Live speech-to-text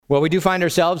Well, we do find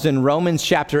ourselves in Romans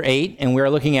chapter 8, and we're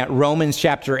looking at Romans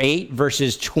chapter 8,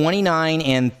 verses 29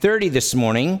 and 30 this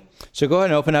morning. So go ahead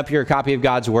and open up your copy of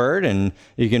God's Word, and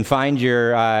you can find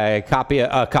your copy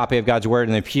of God's Word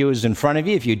in the pews in front of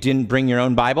you if you didn't bring your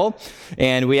own Bible.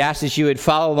 And we ask that you would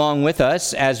follow along with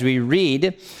us as we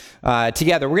read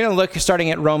together. We're going to look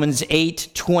starting at Romans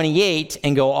 8:28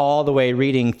 and go all the way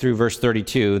reading through verse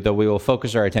 32, though we will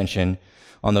focus our attention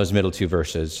on those middle two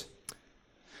verses.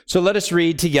 So let us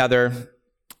read together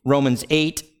Romans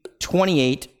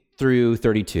 8:28 through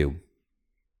 32.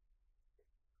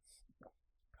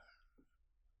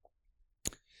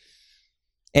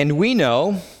 And we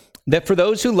know that for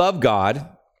those who love God,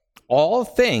 all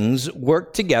things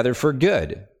work together for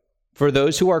good, for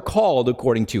those who are called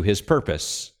according to his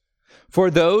purpose. For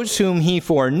those whom he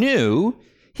foreknew,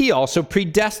 he also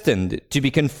predestined to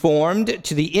be conformed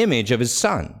to the image of his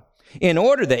Son, in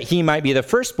order that he might be the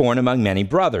firstborn among many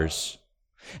brothers.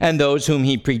 And those whom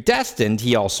he predestined,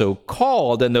 he also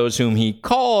called, and those whom he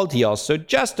called, he also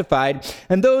justified,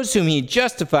 and those whom he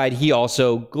justified, he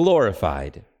also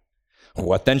glorified.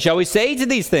 What then shall we say to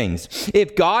these things?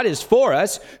 If God is for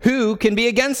us, who can be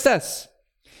against us?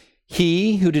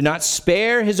 He who did not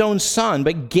spare his own Son,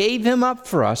 but gave him up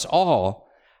for us all,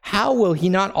 how will he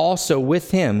not also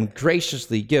with him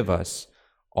graciously give us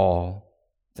all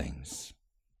things?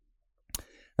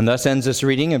 And thus ends this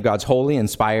reading of God's holy,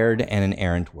 inspired, and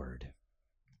inerrant word.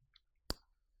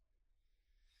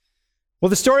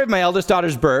 Well, the story of my eldest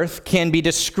daughter's birth can be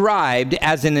described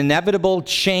as an inevitable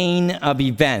chain of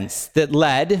events that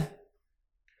led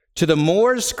to the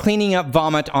Moors cleaning up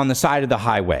vomit on the side of the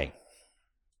highway.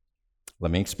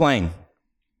 Let me explain.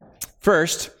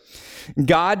 First,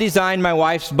 God designed my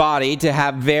wife's body to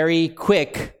have very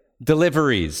quick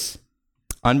deliveries.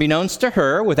 Unbeknownst to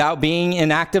her, without being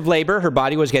in active labor, her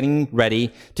body was getting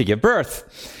ready to give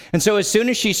birth. And so as soon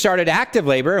as she started active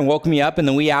labor and woke me up in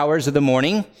the wee hours of the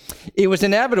morning, it was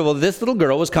inevitable that this little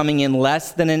girl was coming in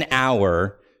less than an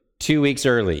hour, 2 weeks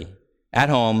early, at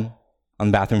home on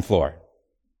the bathroom floor.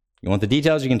 You want the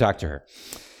details? You can talk to her.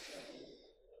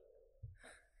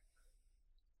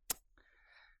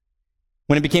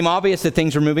 When it became obvious that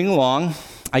things were moving along,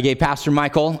 I gave Pastor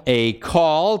Michael a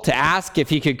call to ask if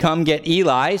he could come get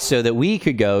Eli so that we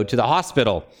could go to the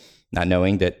hospital, not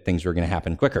knowing that things were going to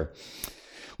happen quicker.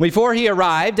 Before he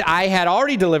arrived, I had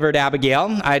already delivered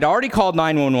Abigail. I'd already called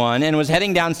 911 and was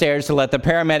heading downstairs to let the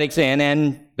paramedics in,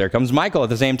 and there comes Michael at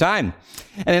the same time.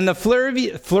 And in the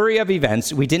flurry of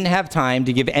events, we didn't have time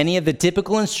to give any of the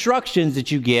typical instructions that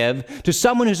you give to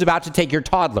someone who's about to take your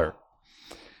toddler.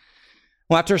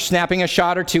 Well, after snapping a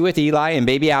shot or two with Eli and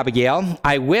baby Abigail,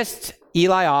 I whisked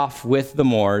Eli off with the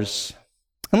Moors.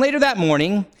 And later that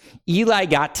morning, Eli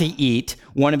got to eat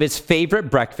one of his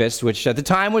favorite breakfasts, which at the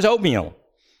time was oatmeal.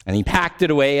 And he packed it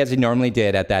away as he normally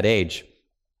did at that age.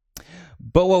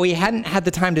 But what we hadn't had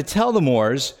the time to tell the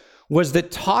Moors was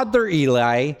that toddler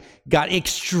Eli got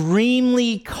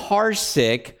extremely car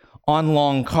sick on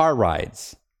long car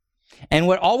rides. And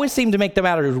what always seemed to make the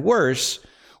matter worse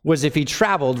was if he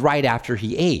traveled right after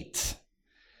he ate.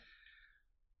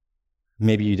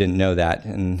 Maybe you didn't know that,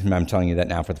 and I'm telling you that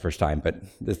now for the first time, but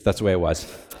that's the way it was.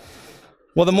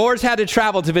 Well, the Moors had to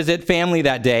travel to visit family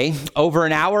that day, over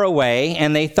an hour away,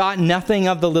 and they thought nothing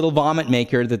of the little vomit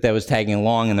maker that was tagging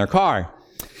along in their car.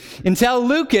 Until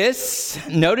Lucas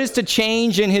noticed a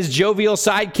change in his jovial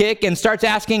sidekick and starts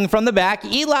asking from the back,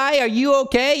 "Eli, are you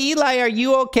okay? Eli, are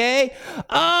you okay?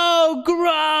 Oh,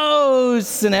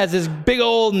 gross!" and has this big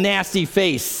old nasty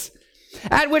face.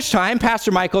 At which time, Pastor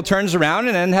Michael turns around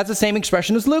and then has the same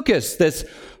expression as Lucas, this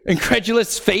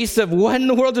incredulous face of what in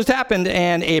the world just happened,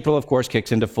 and April, of course,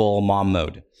 kicks into full mom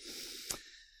mode.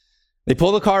 They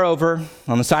pull the car over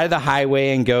on the side of the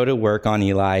highway and go to work on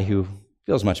Eli, who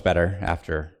feels much better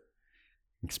after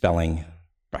expelling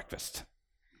breakfast.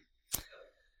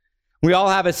 We all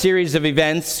have a series of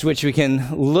events which we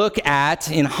can look at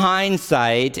in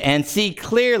hindsight and see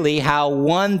clearly how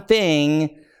one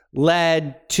thing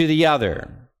led to the other,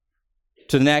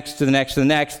 to the next, to the next, to the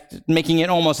next, making it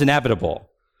almost inevitable.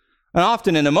 And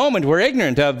often in the moment, we're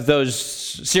ignorant of those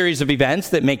series of events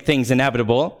that make things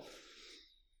inevitable.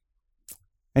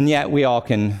 And yet we all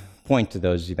can point to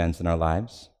those events in our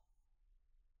lives.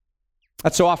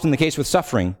 That's so often the case with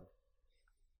suffering.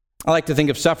 I like to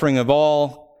think of suffering of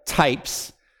all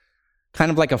types, kind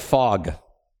of like a fog,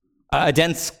 a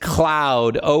dense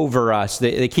cloud over us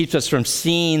that keeps us from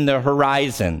seeing the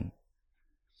horizon.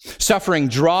 Suffering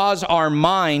draws our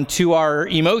mind to our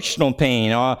emotional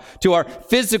pain, to our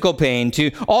physical pain,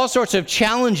 to all sorts of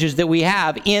challenges that we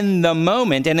have in the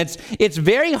moment. And it's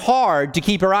very hard to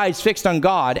keep our eyes fixed on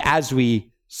God as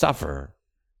we suffer.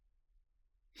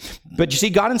 But you see,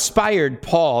 God inspired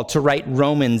Paul to write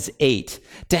Romans 8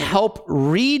 to help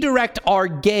redirect our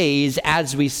gaze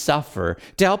as we suffer,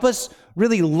 to help us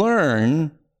really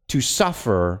learn to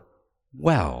suffer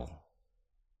well.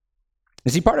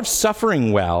 You see, part of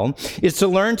suffering well is to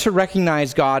learn to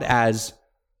recognize God as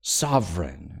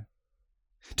sovereign,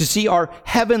 to see our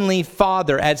Heavenly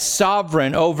Father as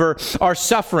sovereign over our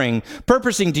suffering,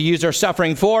 purposing to use our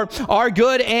suffering for our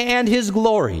good and His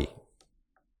glory.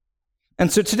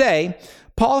 And so today,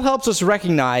 Paul helps us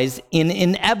recognize an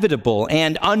inevitable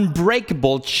and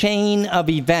unbreakable chain of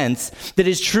events that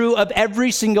is true of every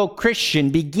single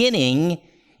Christian beginning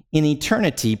in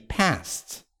eternity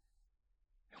past,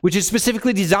 which is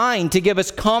specifically designed to give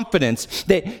us confidence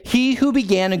that He who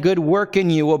began a good work in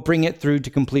you will bring it through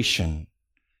to completion.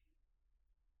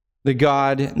 That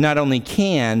God not only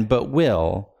can, but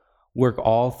will work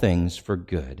all things for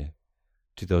good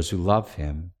to those who love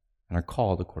Him and are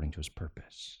called according to His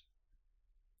purpose.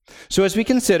 So as we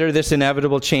consider this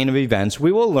inevitable chain of events,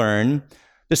 we will learn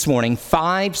this morning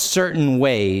 5 certain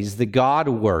ways that God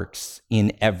works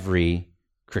in every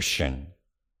Christian.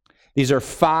 These are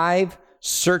 5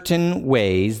 certain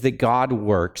ways that God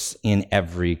works in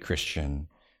every Christian.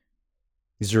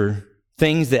 These are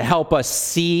things that help us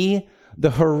see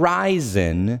the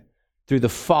horizon through the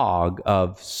fog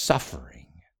of suffering.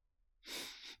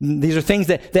 These are things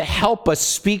that help us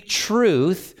speak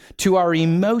truth to our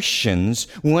emotions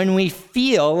when we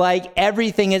feel like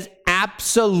everything is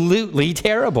absolutely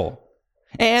terrible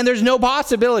and there's no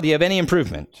possibility of any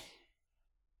improvement.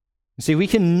 See, we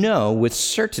can know with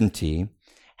certainty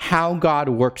how God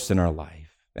works in our life.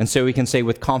 And so we can say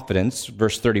with confidence,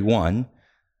 verse 31,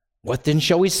 "What then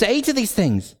shall we say to these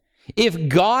things? If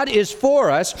God is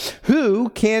for us, who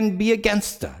can be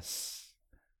against us?"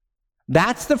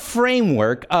 That's the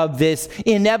framework of this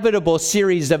inevitable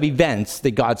series of events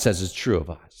that God says is true of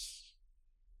us.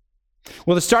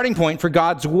 Well, the starting point for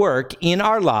God's work in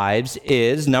our lives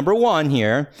is, number 1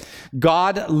 here,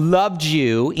 God loved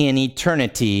you in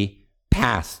eternity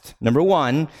past. Number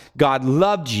 1, God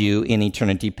loved you in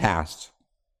eternity past.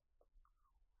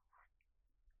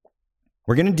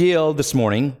 We're going to deal this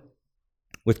morning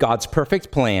with God's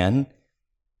perfect plan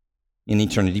in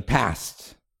eternity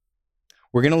past.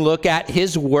 We're going to look at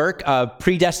His work of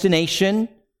predestination.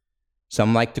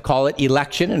 Some like to call it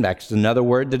election, and that's another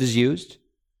word that is used.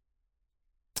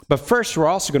 But first, we're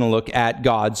also going to look at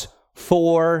God's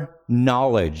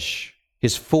foreknowledge,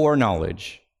 His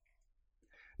foreknowledge.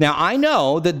 Now, I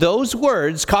know that those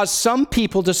words cause some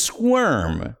people to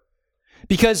squirm,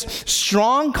 because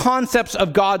strong concepts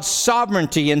of God's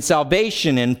sovereignty and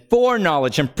salvation and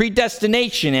foreknowledge and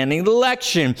predestination and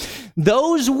election,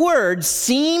 those words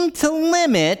seem to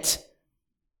limit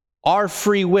our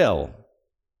free will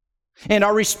and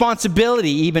our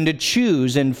responsibility even to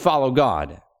choose and follow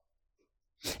God.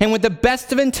 And with the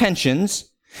best of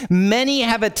intentions, many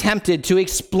have attempted to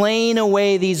explain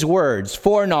away these words,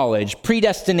 foreknowledge,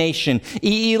 predestination,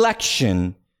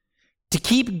 election, to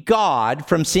keep God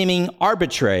from seeming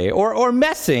arbitrary or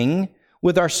messing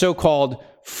with our so-called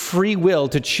free will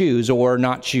to choose or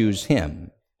not choose Him.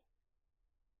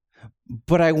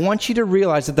 But I want you to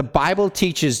realize that the Bible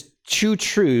teaches 2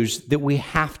 truths that we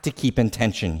have to keep in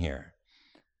tension here.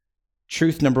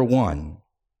 Truth number 1,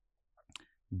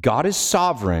 God is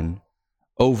sovereign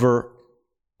over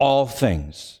all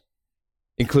things,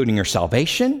 including your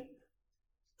salvation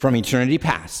from eternity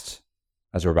past,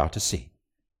 as we're about to see,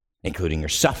 including your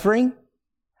suffering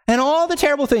and all the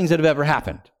terrible things that have ever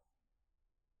happened.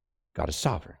 God is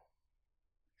sovereign.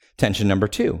 Tension number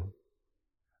 2.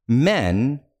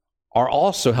 Men are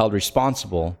also held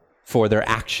responsible for their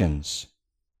actions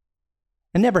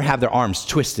and never have their arms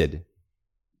twisted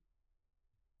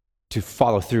to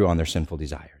follow through on their sinful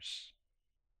desires.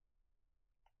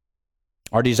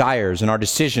 Our desires and our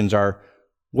decisions are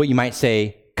what you might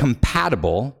say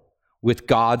compatible with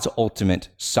God's ultimate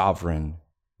sovereign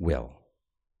will.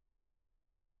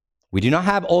 We do not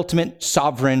have ultimate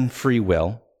sovereign free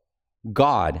will.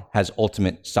 God has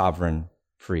ultimate sovereign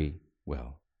free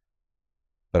will.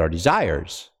 But our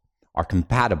desires are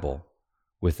compatible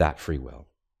with that free will,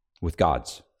 with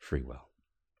God's free will.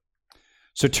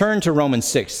 So turn to Romans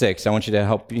 6:6. I want you to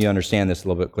help you understand this a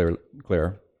little bit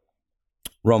clearer.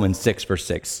 Romans 6, verse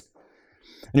 6.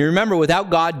 And you remember, without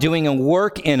God doing a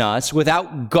work in us,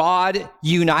 without God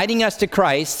uniting us to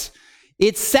Christ,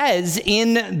 it says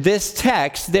in this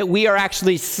text that we are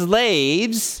actually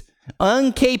slaves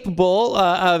Incapable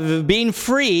of being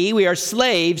free, we are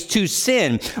slaves to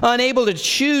sin, unable to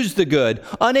choose the good,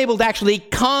 unable to actually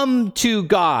come to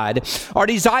God. Our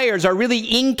desires are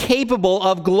really incapable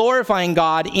of glorifying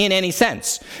God in any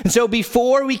sense. And so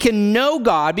before we can know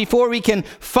God, before we can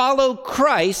follow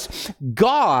Christ,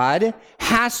 God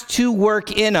has to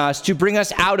work in us to bring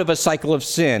us out of a cycle of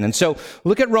sin. And so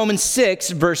look at Romans 6,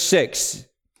 verse 6.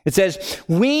 It says,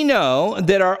 "We know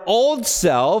that our old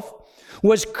self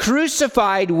was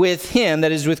crucified with him,"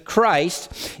 that is with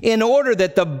Christ, "in order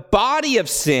that the body of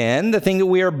sin," the thing that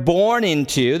we are born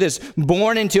into, this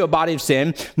born into a body of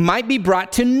sin, "might be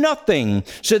brought to nothing,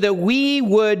 so that we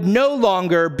would no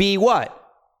longer be" what?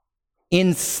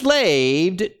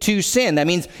 "Enslaved to sin." That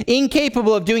means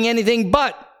incapable of doing anything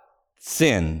but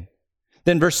sin.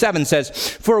 Then verse 7 says,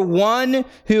 For one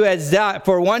who has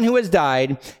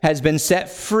died has been set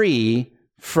free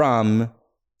from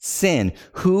sin."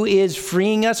 Who is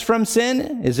freeing us from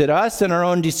sin? Is it us and our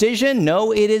own decision?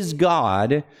 No, it is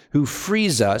God who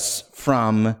frees us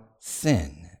from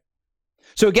sin.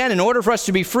 So again, in order for us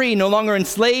to be free, no longer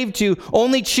enslaved to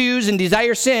only choose and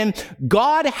desire sin,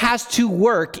 God has to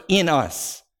work in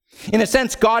us. In a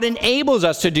sense, God enables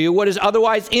us to do what is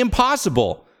otherwise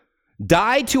impossible: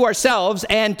 die to ourselves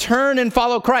and turn and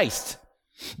follow Christ.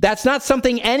 That's not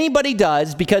something anybody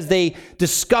does because they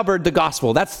discovered the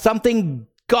gospel. That's something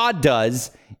God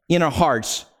does in our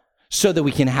hearts so that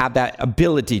we can have that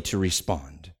ability to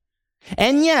respond.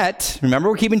 And yet, remember,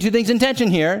 we're keeping two things in tension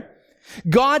here.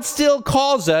 God still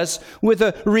calls us with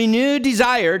a renewed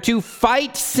desire to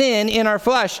fight sin in our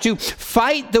flesh, to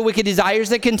fight the wicked desires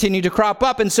that continue to crop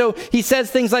up. And so he says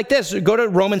things like this. Go to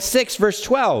Romans 6, verse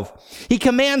 12. He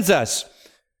commands us,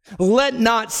 "Let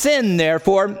not sin,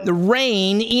 therefore,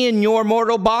 reign in your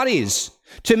mortal bodies,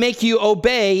 to make you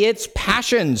obey its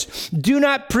passions. Do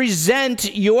not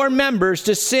present your members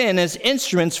to sin as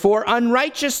instruments for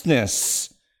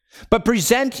unrighteousness, but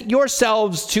present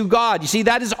yourselves to God." You see,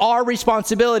 that is our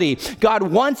responsibility. God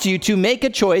wants you to make a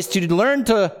choice to learn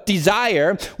to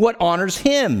desire what honors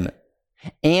him.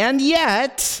 And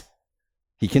yet,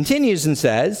 he continues and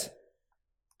says,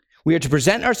 we are to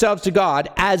present ourselves to God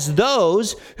as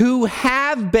those who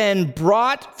have been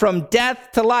brought from death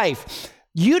to life.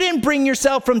 You didn't bring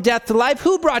yourself from death to life.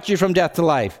 Who brought you from death to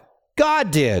life?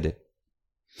 God did.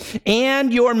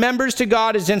 "And your members to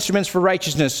God as instruments for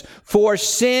righteousness, for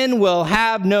sin will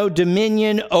have no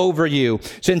dominion over you,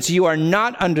 since you are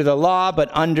not under the law, but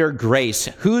under grace."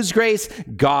 Whose grace?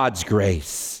 God's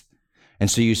grace.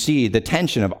 And so you see the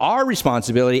tension of our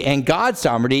responsibility and God's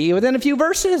sovereignty within a few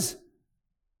verses.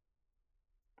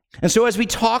 And so as we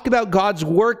talk about God's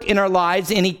work in our lives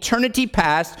in eternity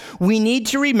past, we need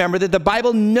to remember that the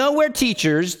Bible nowhere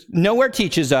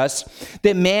teaches us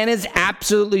that man is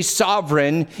absolutely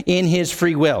sovereign in his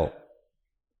free will,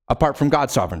 apart from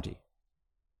God's sovereignty.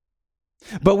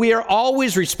 But we are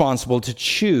always responsible to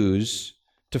choose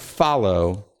to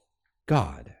follow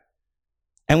God.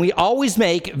 And we always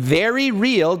make very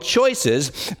real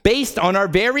choices based on our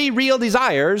very real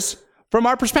desires from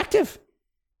our perspective.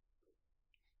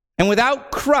 And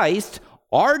without Christ,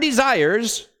 our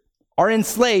desires are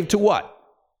enslaved to what?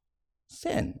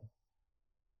 Sin.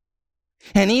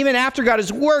 And even after God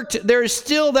has worked, there is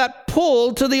still that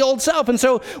pull to the old self. And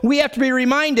so we have to be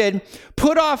reminded,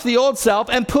 put off the old self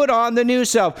and put on the new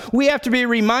self. We have to be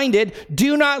reminded,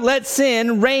 do not let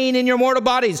sin reign in your mortal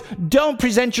bodies. Don't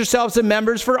present yourselves as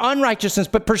members for unrighteousness,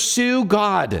 but pursue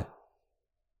God.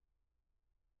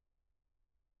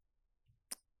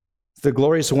 The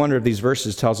glorious wonder of these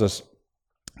verses tells us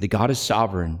that God is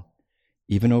sovereign,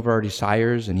 even over our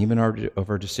desires and even over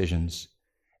our decisions,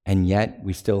 and yet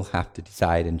we still have to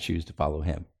decide and choose to follow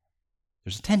him.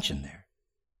 There's a tension there.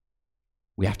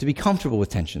 We have to be comfortable with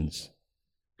tensions,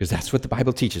 because that's what the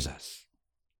Bible teaches us.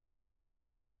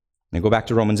 Now go back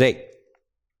to Romans 8.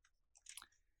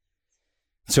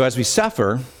 So as we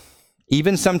suffer,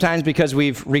 even sometimes because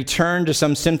we've returned to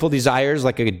some sinful desires,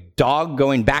 like a dog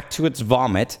going back to its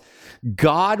vomit,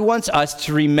 God wants us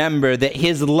to remember that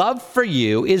his love for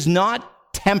you is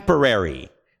not temporary.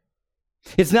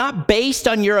 It's not based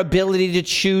on your ability to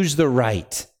choose the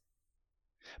right.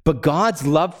 But God's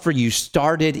love for you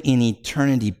started in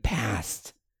eternity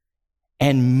past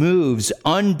and moves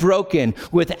unbroken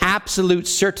with absolute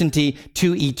certainty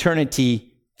to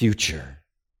eternity future.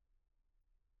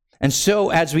 And so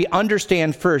as we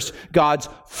understand first God's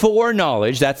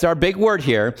foreknowledge, that's our big word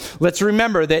here, let's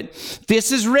remember that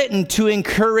this is written to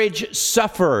encourage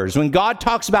sufferers. When God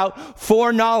talks about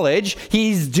foreknowledge,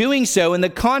 he's doing so in the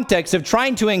context of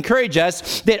trying to encourage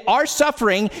us that our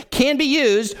suffering can be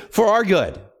used for our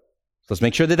good. Let's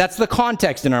make sure that that's the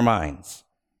context in our minds.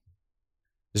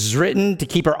 This is written to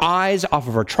keep our eyes off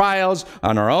of our trials,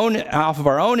 off of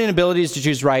our own inabilities to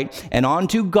choose right, and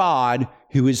onto God,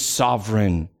 who is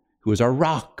sovereign, who is our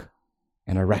rock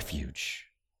and our refuge.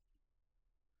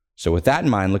 So with that in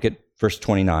mind, look at verse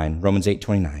 29, Romans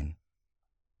 8:29.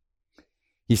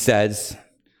 He says,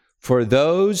 for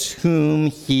those whom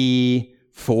he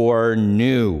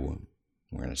foreknew.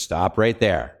 We're going to stop right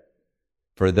there.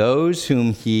 For those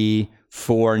whom he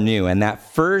foreknew. And that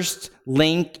first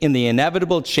link in the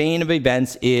inevitable chain of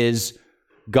events is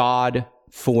God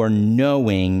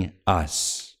foreknowing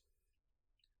us.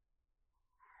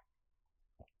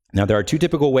 Now, there are two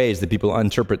typical ways that people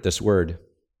interpret this word.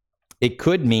 It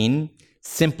could mean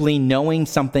simply knowing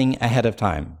something ahead of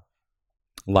time,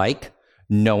 like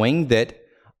knowing that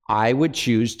I would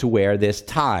choose to wear this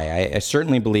tie. I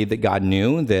certainly believe that God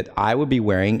knew that I would be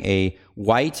wearing a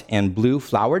white and blue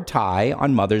flowered tie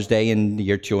on Mother's Day in the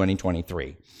year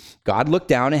 2023. God looked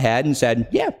down ahead and said,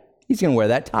 yeah, he's going to wear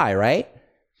that tie, right?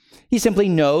 He simply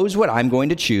knows what I'm going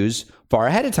to choose far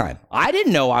ahead of time. I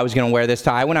didn't know I was going to wear this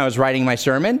tie when I was writing my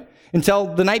sermon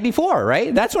until the night before,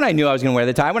 right? That's when I knew I was going to wear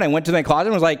the tie, when I went to my closet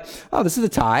and was like, oh, this is the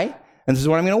tie, and this is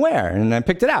what I'm going to wear. And I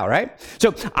picked it out, right?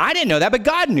 So I didn't know that, but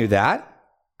God knew that,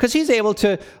 because he's able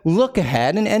to look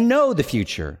ahead and know the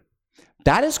future.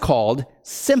 That is called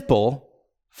simple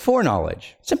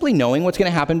foreknowledge, simply knowing what's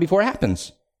going to happen before it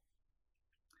happens.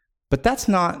 But that's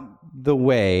not the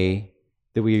way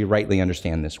that we rightly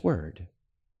understand this word.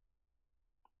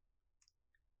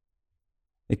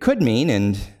 It could mean,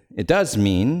 and it does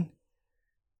mean,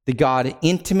 that God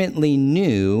intimately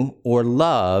knew or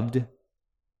loved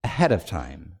ahead of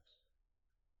time.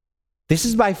 This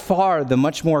is by far the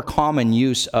much more common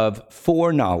use of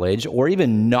foreknowledge or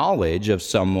even knowledge of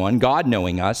someone, God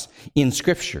knowing us, in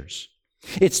scriptures.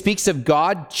 It speaks of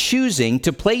God choosing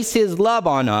to place his love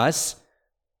on us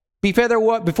before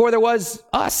there was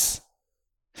us,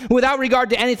 without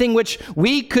regard to anything which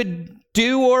we could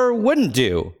do or wouldn't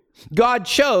do. God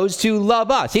chose to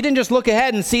love us. He didn't just look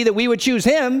ahead and see that we would choose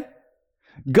him.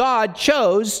 God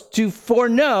chose to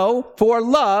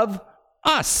forelove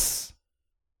us.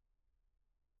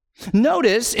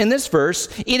 Notice in this verse,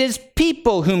 it is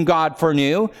people whom God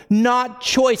foreknew, not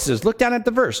choices. Look down at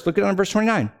the verse. Look at verse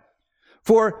 29.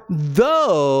 For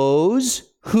those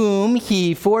whom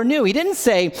he foreknew. He didn't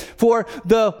say for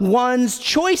the one's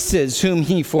choices whom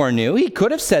he foreknew. He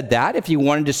could have said that if he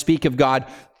wanted to speak of God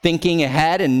thinking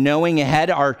ahead and knowing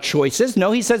ahead our choices.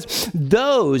 No, he says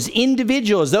those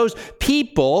individuals, those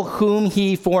people whom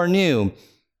he foreknew.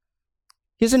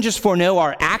 He doesn't just foreknow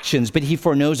our actions, but he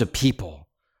foreknows a people.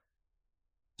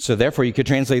 So therefore, you could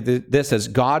translate this as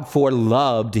God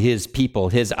foreloved his people,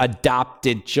 his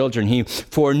adopted children. He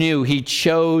foreknew, he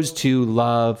chose to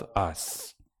love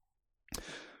us.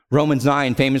 Romans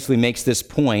 9 famously makes this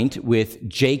point with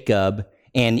Jacob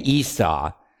and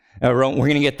Esau. We're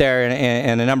going to get there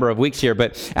in a number of weeks here,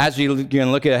 but as you're going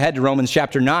to look ahead to Romans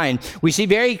chapter 9, we see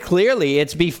very clearly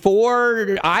it's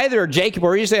before either Jacob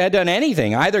or Esau had done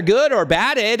anything, either good or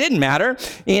bad, it didn't matter.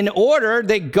 In order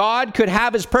that God could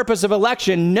have his purpose of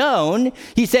election known,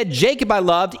 he said, Jacob I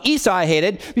loved, Esau I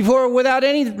hated, without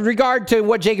any regard to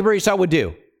what Jacob or Esau would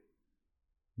do.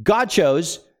 God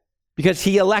chose because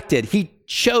he elected. He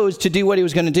chose to do what he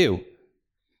was going to do.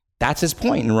 That's his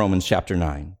point in Romans chapter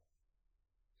 9.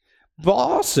 But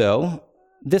also,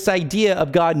 this idea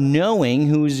of God knowing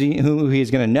who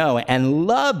he's going to know and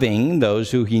loving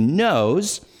those who he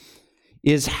knows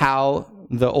is how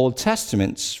the Old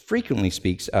Testament frequently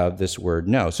speaks of this word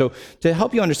know. So to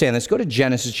help you understand this, go to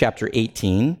Genesis chapter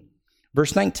 18,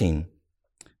 verse 19.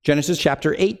 Genesis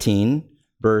chapter 18,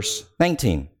 verse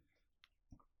 19.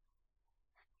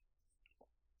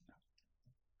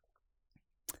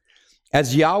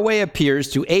 As Yahweh appears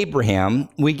to Abraham,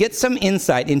 we get some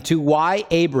insight into why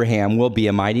Abraham will be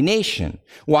a mighty nation,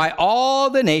 why all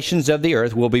the nations of the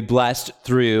earth will be blessed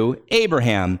through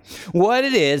Abraham, what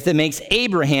it is that makes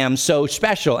Abraham so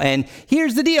special. And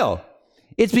here's the deal.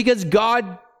 It's because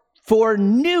God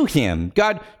foreknew him.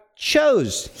 God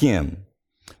chose him.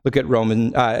 Look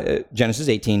at Genesis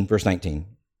 18, verse 19.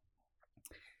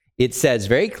 It says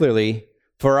very clearly,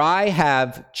 "For I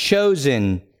have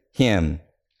chosen him."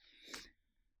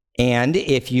 And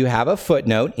if you have a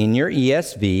footnote in your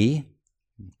ESV,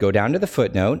 go down to the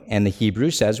footnote, and the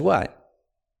Hebrew says what?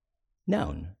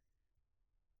 Known.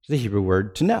 It's the Hebrew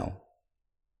word to know.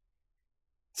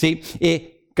 See,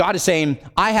 God is saying,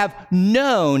 I have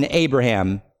known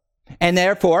Abraham, and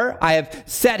therefore I have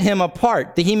set him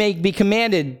apart, that he may be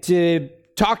commanded to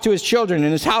talk to his children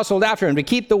and his household after him, to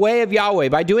keep the way of Yahweh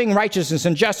by doing righteousness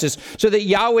and justice, so that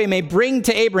Yahweh may bring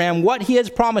to Abraham what he has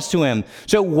promised to him.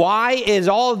 So why is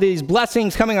all of these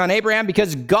blessings coming on Abraham?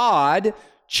 Because God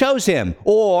chose him.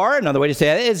 Or another way to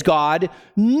say it is God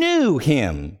knew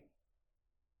him.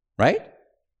 Right?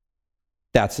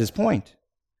 That's his point.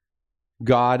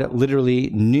 God literally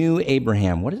knew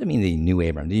Abraham. What does it mean that he knew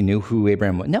Abraham? Did he knew who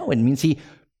Abraham was? No, it means he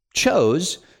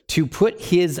chose to put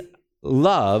his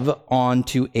love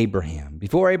onto Abraham.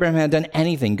 Before Abraham had done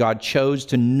anything, God chose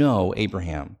to know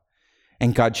Abraham.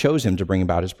 And God chose him to bring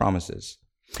about his promises.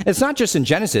 It's not just in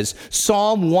Genesis.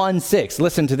 Psalm 1:6.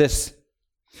 Listen to this.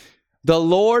 The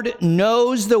Lord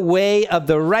knows the way of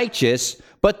the righteous,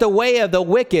 but the way of the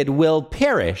wicked will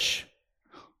perish.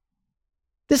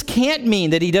 This can't mean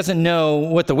that he doesn't know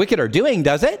what the wicked are doing,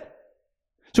 does it?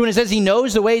 So when it says he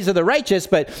knows the ways of the righteous,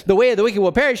 but the way of the wicked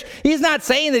will perish, he's not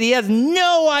saying that he has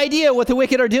no idea what the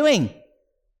wicked are doing.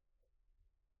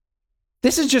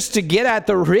 This is just to get at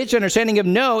the rich understanding of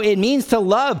know. It means to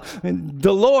love.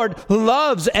 The Lord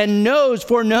loves and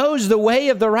foreknows the way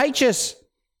of the righteous.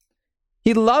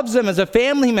 He loves them as a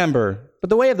family member, but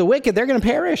the way of the wicked, they're going to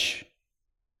perish.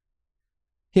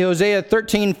 Hosea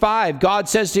 13:5, God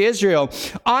says to Israel,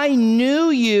 I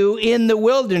knew you in the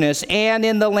wilderness and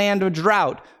in the land of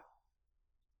drought.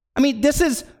 I mean, this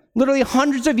is literally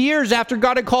hundreds of years after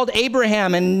God had called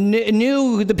Abraham and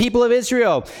knew the people of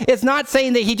Israel. It's not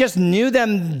saying that he just knew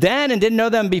them then and didn't know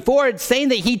them before. It's saying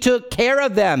that he took care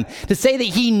of them. To say that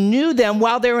he knew them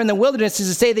while they were in the wilderness is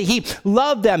to say that he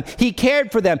loved them, he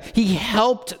cared for them, he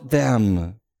helped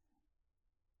them.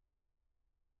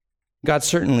 God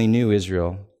certainly knew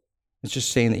Israel. It's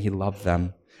just saying that he loved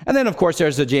them. And then, of course,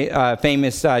 there's the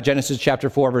famous Genesis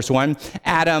chapter 4, verse 1.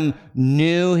 Adam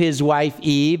knew his wife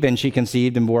Eve, and she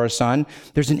conceived and bore a son.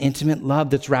 There's an intimate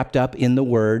love that's wrapped up in the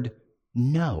word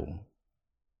know.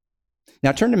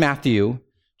 Now turn to Matthew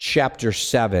chapter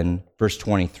 7, verse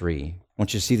 23. I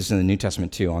want you to see this in the New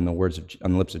Testament too, on the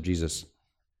lips of Jesus.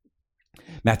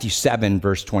 Matthew 7,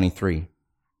 verse 23.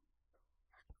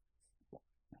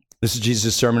 This is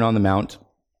Jesus' Sermon on the Mount.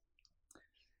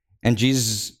 And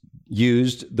Jesus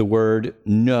used the word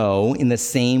know in the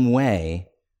same way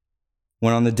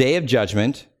when on the day of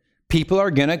judgment, people are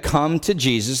going to come to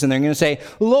Jesus and they're going to say,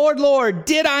 Lord, Lord,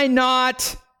 did I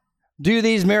not do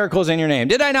these miracles in your name?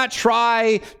 Did I not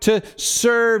try to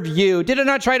serve you? Did I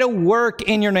not try to work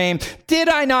in your name? Did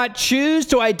I not choose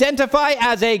to identify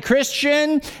as a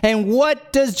Christian? And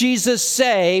what does Jesus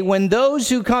say when those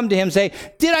who come to him say,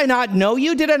 did I not know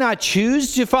you? Did I not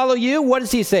choose to follow you? What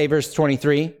does he say? Verse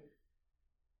 23.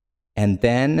 And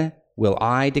then will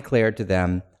I declare to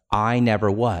them, I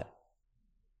never what?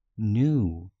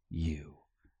 Knew you.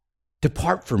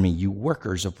 Depart from me, you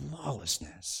workers of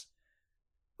lawlessness.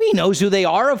 He knows who they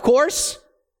are, of course.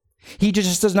 He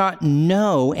just does not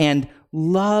know and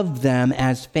love them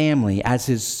as family, as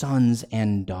his sons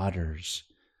and daughters.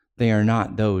 They are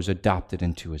not those adopted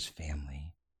into his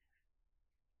family.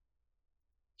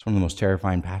 It's one of the most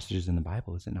terrifying passages in the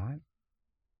Bible, is it not?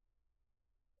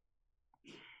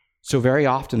 So very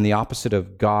often the opposite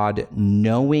of God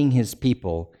knowing his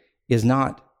people is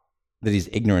not that he's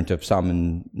ignorant of some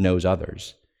and knows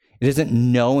others. It isn't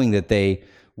knowing that they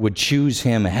would choose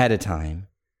him ahead of time.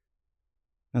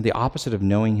 No, the opposite of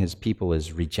knowing his people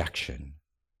is rejection.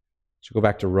 So go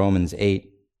back to Romans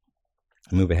 8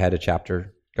 and move ahead a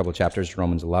couple of chapters,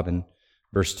 Romans 11,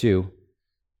 verse 2.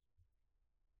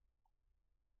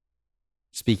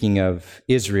 Speaking of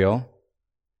Israel,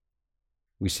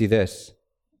 we see this.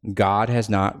 God has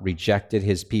not rejected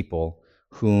his people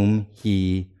whom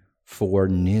he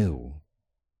foreknew,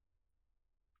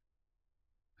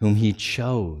 whom he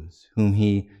chose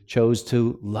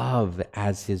to love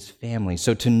as his family.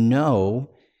 So to know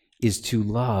is to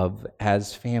love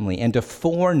as family, and to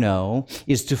foreknow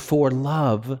is to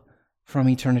forelove from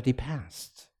eternity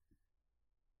past.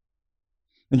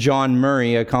 John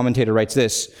Murray, a commentator, writes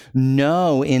this: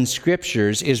 know in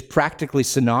scriptures is practically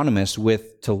synonymous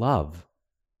with to love.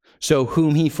 So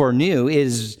whom he foreknew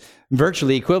is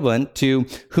virtually equivalent to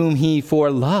whom he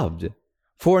foreloved.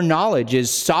 Foreknowledge is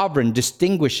sovereign,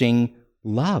 distinguishing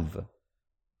love.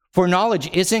 Foreknowledge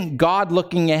isn't God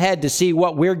looking ahead to see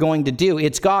what we're going to do.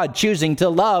 It's God choosing to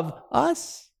love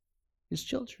us, his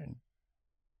children.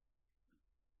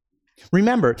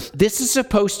 Remember, this is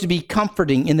supposed to be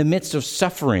comforting in the midst of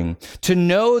suffering, to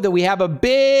know that we have a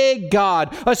big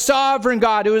God, a sovereign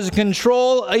God who is in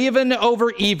control even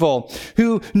over evil,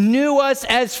 who knew us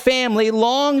as family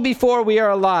long before we are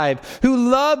alive, who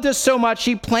loved us so much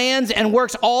he plans and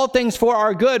works all things for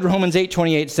our good, Romans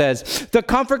 8:28 says. The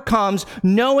comfort comes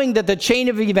knowing that the chain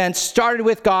of events started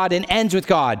with God and ends with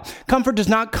God. Comfort does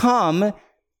not come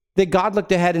that God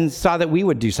looked ahead and saw that we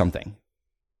would do something.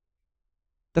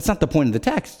 That's not the point of the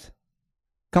text.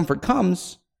 Comfort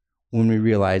comes when we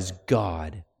realize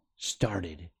God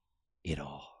started it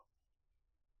all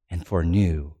and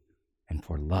foreknew and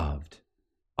foreloved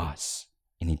us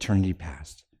in eternity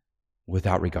past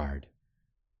without regard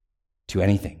to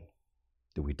anything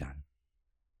that we've done.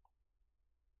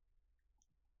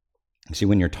 You see,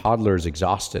 when your toddler is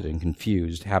exhausted and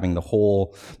confused, having the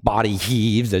whole body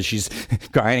heaves as she's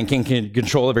crying and can't get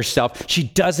control of herself, she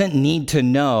doesn't need to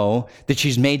know that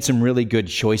she's made some really good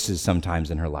choices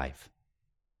sometimes in her life.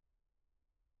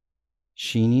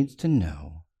 She needs to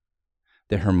know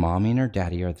that her mommy and her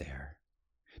daddy are there,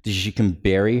 that she can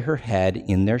bury her head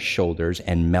in their shoulders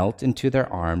and melt into their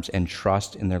arms and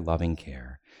trust in their loving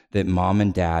care, that mom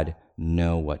and dad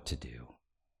know what to do.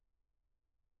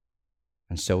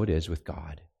 And so it is with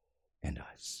God and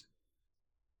us.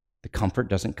 The comfort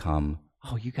doesn't come,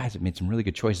 oh, you guys have made some really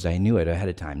good choices. I knew it ahead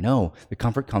of time. No, the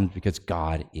comfort comes because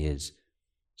God is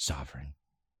sovereign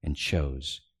and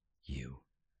chose you.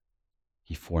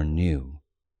 He foreknew,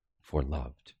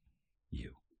 foreloved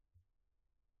you.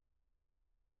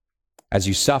 As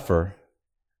you suffer,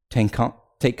 take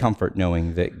comfort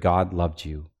knowing that God loved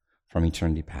you from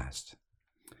eternity past.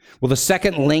 Well, the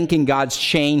second link in God's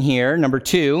chain here, number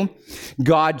 2,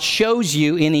 God chose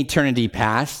you in eternity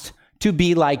past to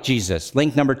be like Jesus.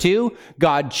 Link number 2,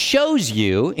 God chose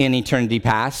you in eternity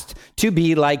past to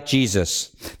be like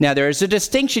Jesus. Now, there is a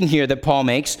distinction here that Paul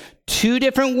makes, 2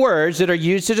 different words that are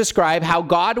used to describe how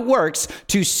God works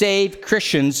to save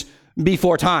Christians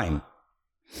before time.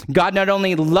 God not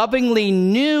only lovingly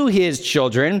knew his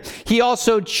children, he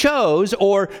also chose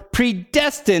or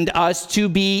predestined us to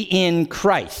be in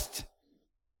Christ.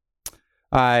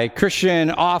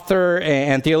 Christian author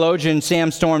and theologian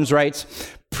Sam Storms writes,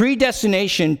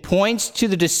 predestination points to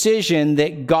the decision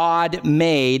that God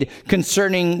made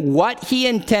concerning what he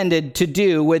intended to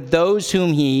do with those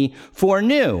whom he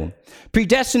foreknew.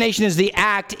 Predestination is the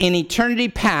act in eternity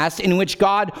past in which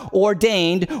God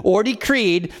ordained or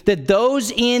decreed that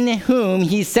those in whom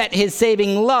he set his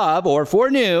saving love or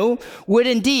foreknew would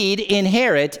indeed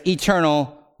inherit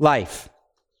eternal life.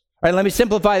 All right, let me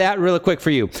simplify that real quick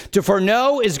for you. To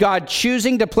foreknow is God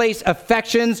choosing to place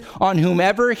affections on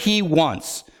whomever he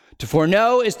wants. To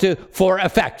foreknow is to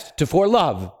foreaffect, to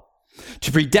forelove.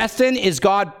 To predestine is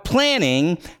God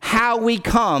planning how we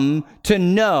come to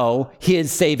know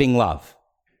his saving love.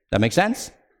 That make sense?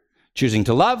 Choosing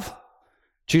to love,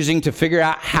 choosing to figure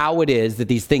out how it is that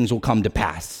these things will come to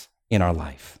pass in our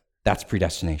life. That's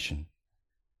predestination.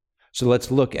 So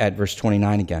let's look at verse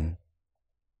 29 again.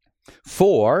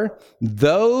 For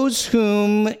those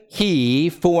whom he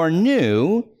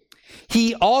foreknew,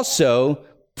 he also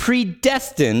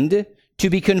predestined to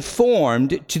be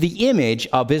conformed to the image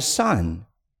of his Son.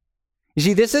 You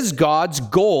see, this is God's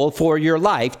goal for your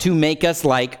life, to make us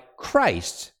like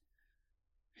Christ.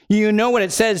 You know when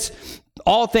it says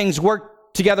all things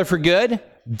work together for good?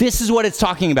 This is what it's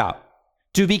talking about.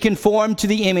 To be conformed to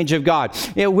the image of God.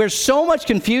 We're so much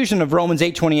confusion of Romans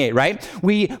 8:28, right?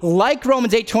 We like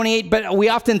Romans 8:28, but we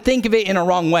often think of it in a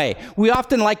wrong way. We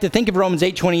often like to think of Romans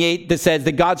 8:28 that says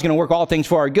that God's going to work all things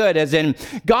for our good, as in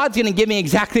God's going to give me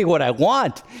exactly what I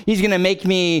want. He's going to make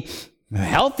me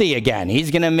healthy again.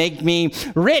 He's going to make me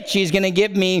rich. He's going to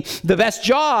give me the best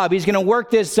job. He's going to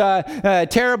work this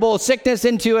terrible sickness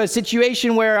into a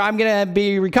situation where I'm going to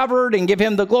be recovered and give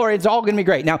him the glory. It's all going to be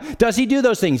great. Now, does he do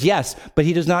those things? Yes, but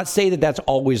he does not say that that's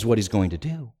always what he's going to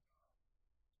do.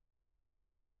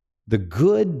 The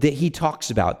good that he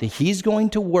talks about, that he's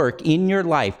going to work in your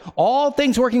life, all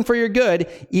things working for your good,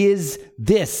 is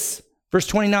this. Verse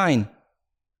 29,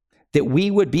 that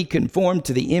we would be conformed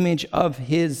to the image of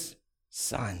his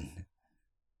Son.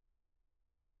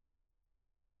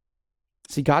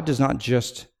 See, God does not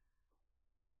just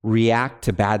react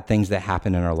to bad things that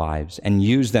happen in our lives and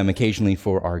use them occasionally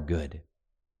for our good.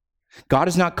 God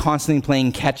is not constantly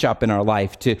playing catch up in our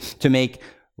life to make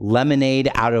lemonade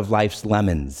out of life's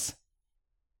lemons.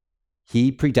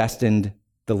 He predestined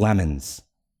the lemons,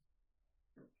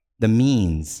 the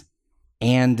means,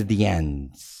 and the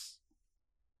ends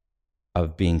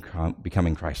of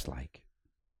becoming Christ-like.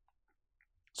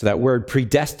 So that word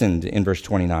predestined in verse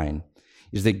 29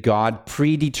 is that God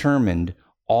predetermined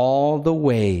all the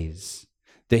ways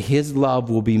that his love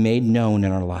will be made known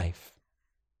in our life.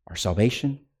 Our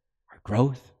salvation, our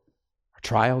growth, our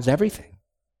trials, everything.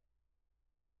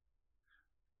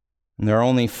 And there are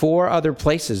only 4 other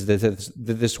places that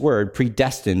this word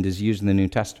predestined is used in the New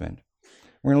Testament.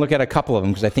 We're going to look at a couple of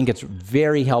them because I think it's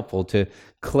very helpful to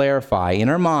clarify in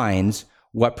our minds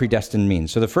what predestined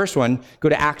means. So the first one, go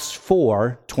to Acts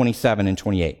 4, 27 and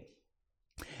 28.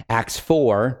 Acts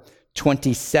 4,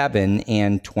 27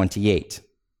 and 28.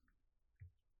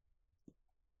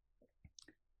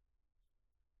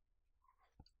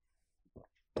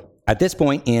 At this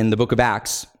point in the book of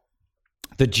Acts,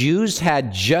 the Jews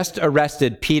had just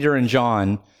arrested Peter and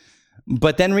John,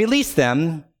 but then released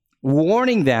them,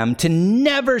 warning them to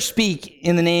never speak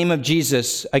in the name of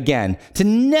Jesus again, to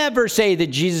never say that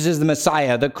Jesus is the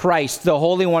Messiah, the Christ, the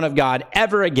Holy One of God,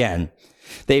 ever again.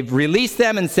 They've released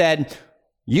them and said,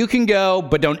 you can go,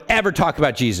 but don't ever talk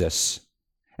about Jesus.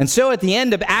 And so at the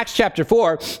end of Acts chapter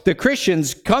 4, the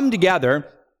Christians come together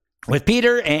with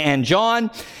Peter and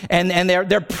John, and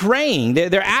they're praying.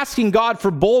 They're asking God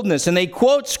for boldness, and they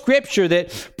quote scripture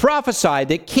that prophesied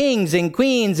that kings and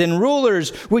queens and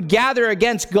rulers would gather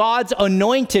against God's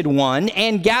anointed one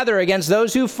and gather against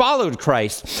those who followed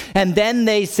Christ. And then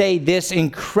they say this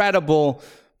incredible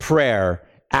prayer,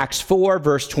 Acts 4,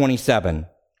 verse 27.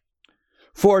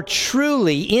 For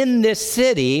truly in this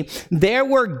city there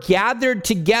were gathered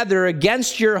together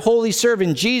against your holy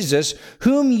servant Jesus,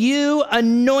 whom you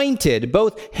anointed,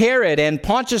 both Herod and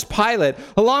Pontius Pilate,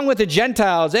 along with the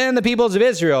Gentiles and the peoples of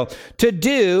Israel, to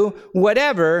do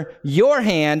whatever your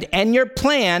hand and your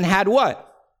plan had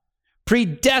what?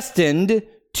 Predestined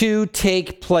to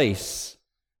take place.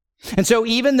 And so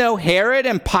even though Herod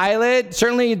and Pilate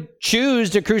certainly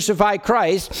choose to crucify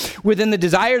Christ within the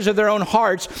desires of their own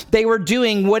hearts, they were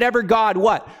doing whatever God,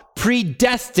 what?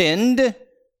 Predestined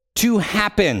to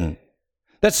happen.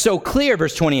 That's so clear,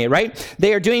 verse 28, right?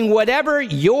 They are doing whatever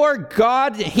your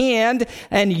God hand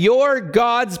and your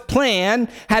God's plan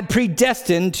had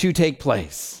predestined to take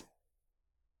place.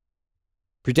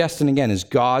 Predestined, again, is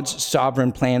God's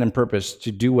sovereign plan and purpose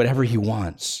to do whatever he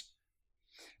wants.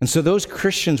 And so those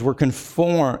Christians were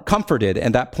comforted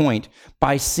at that point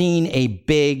by seeing a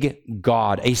big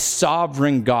God, a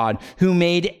sovereign God who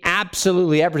made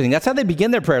absolutely everything. That's how they begin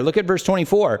their prayer. Look at verse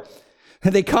 24.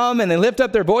 They come and they lift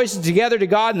up their voices together to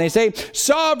God and they say,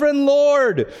 Sovereign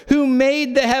Lord, who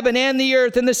made the heaven and the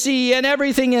earth and the sea and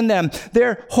everything in them.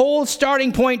 Their whole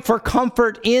starting point for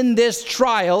comfort in this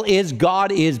trial is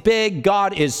God is big,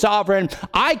 God is sovereign.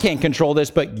 I can't control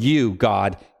this, but you,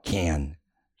 God, can.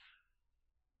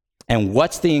 And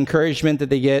what's the encouragement that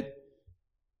they get?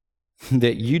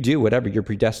 That you do whatever your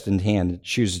predestined hand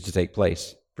chooses to take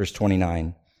place. Verse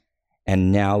 29.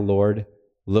 And now, Lord,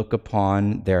 look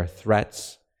upon their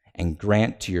threats and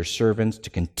grant to your servants to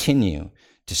continue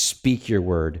to speak your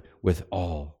word with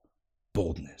all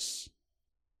boldness.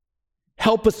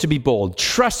 Help us to be bold,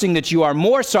 trusting that you are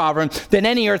more sovereign than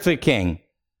any earthly king.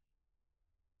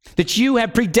 That you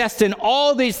have predestined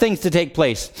all these things to take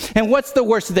place. And what's the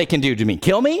worst that they can do to me?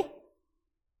 Kill me?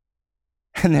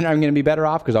 And then I'm going to be better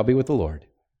off because I'll be with the Lord.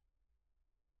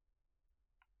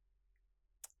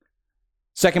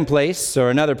 Second place, or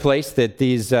another place that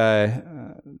these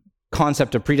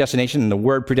concept of predestination and the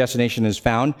word predestination is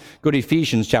found, go to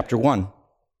Ephesians chapter 1.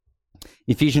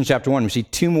 Ephesians chapter 1, we see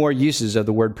 2 more uses of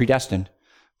the word predestined.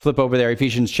 Flip over there,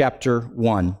 Ephesians chapter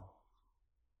 1.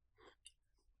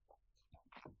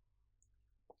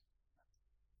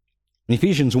 In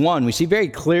Ephesians 1, we see very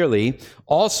clearly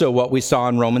also what we saw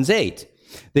in Romans 8.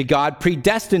 That God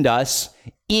predestined us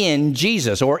in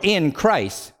Jesus or in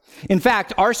Christ. In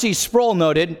fact, R.C. Sproul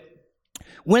noted,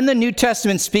 when the New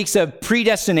Testament speaks of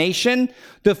predestination,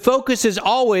 the focus is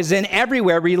always and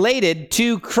everywhere related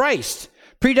to Christ.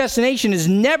 Predestination is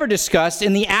never discussed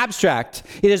in the abstract.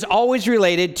 It is always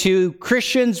related to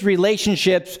Christians'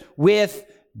 relationships with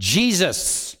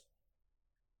Jesus.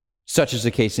 Such is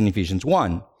the case in Ephesians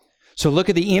 1. So look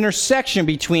at the intersection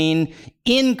between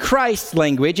in Christ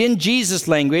language, in Jesus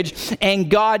language, and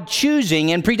God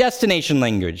choosing and predestination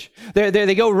language.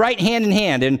 They go right hand in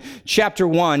hand in chapter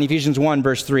 1, Ephesians 1,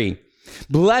 verse 3.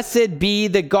 Blessed be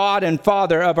the God and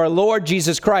Father of our Lord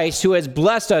Jesus Christ, who has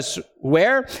blessed us,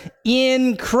 where?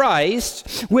 In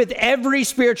Christ, with every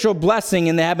spiritual blessing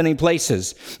in the heavenly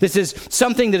places. This is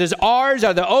something that is ours,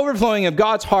 are the overflowing of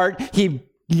God's heart. He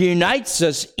unites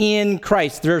us in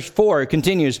Christ. Verse 4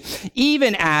 continues,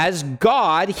 even as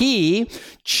God, he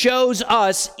chose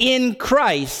us in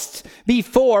Christ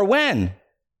before when?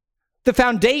 The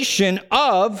foundation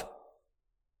of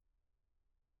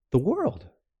the world.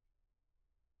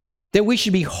 that we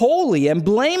should be holy and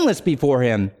blameless before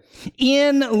him.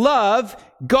 In love,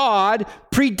 God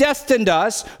predestined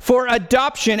us for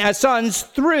adoption as sons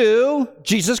through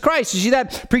Jesus Christ. You see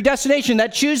that predestination,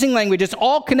 that choosing language, it's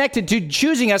all connected to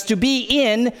choosing us to be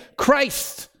in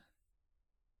Christ.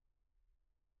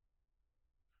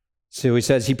 So he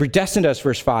says he predestined us,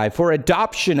 verse 5, for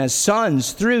adoption as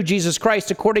sons through Jesus Christ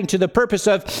according to the purpose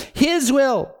of his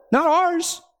will, not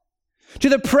ours, to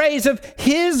the praise of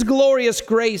his glorious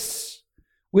grace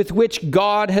with which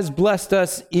God has blessed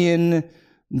us in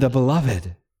the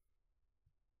beloved.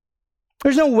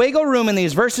 There's no wiggle room in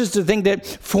these verses to think that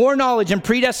foreknowledge and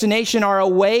predestination are a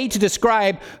way to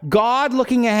describe God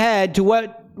looking ahead to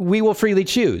what we will freely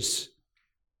choose.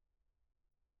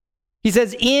 He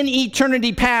says, in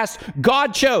eternity past,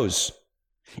 God chose.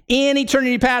 In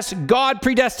eternity past, God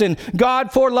predestined.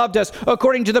 God foreloved us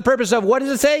according to the purpose of, what does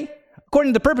it say?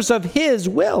 According to the purpose of his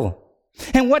will.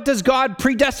 And what does God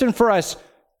predestine for us?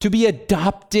 To be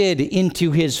adopted into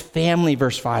his family,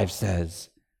 verse 5 says.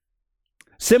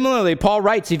 Similarly, Paul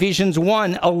writes, Ephesians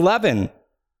 1:11,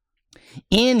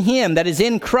 in him, that is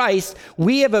in Christ,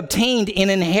 we have obtained an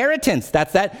inheritance.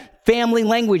 That's that family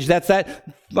language. That's that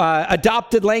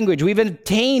adopted language. We've been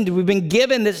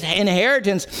given this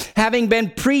inheritance, having been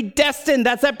predestined.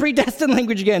 That's that predestined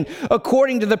language again,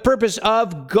 according to the purpose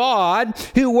of God,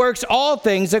 who works all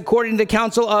things according to the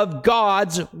counsel of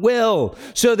God's will,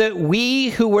 so that we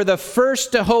who were the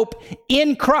first to hope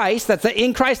in Christ, that's the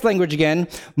in Christ language again,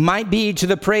 might be to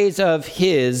the praise of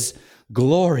his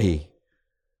glory.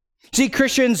 See,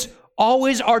 Christians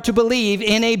always are to believe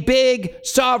in a big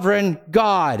sovereign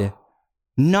God,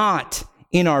 not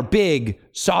in our big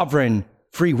sovereign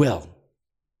free will.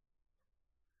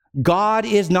 God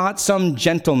is not some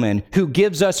gentleman who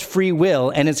gives us free will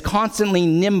and is constantly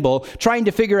nimble, trying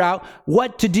to figure out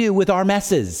what to do with our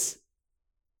messes.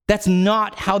 That's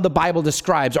not how the Bible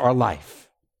describes our life.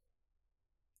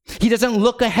 He doesn't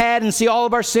look ahead and see all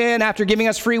of our sin after giving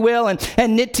us free will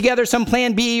and knit together some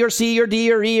plan B or C or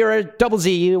D or E or a double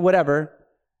Z, whatever,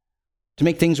 to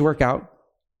make things work out.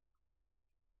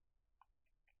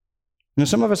 You know,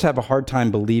 some of us have a hard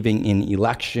time believing in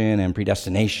election and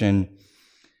predestination.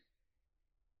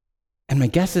 And my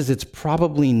guess is it's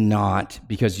probably not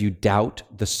because you doubt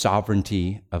the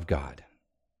sovereignty of God.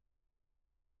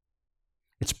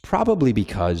 It's probably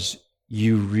because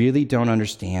you really don't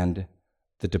understand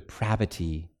the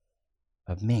depravity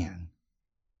of man.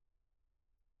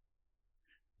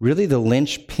 Really, the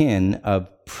linchpin of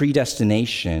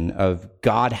predestination, of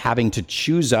God having to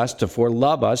choose us, to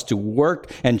forelove us, to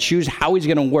work and choose how he's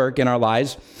going to work in our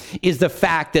lives, is the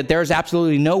fact that there's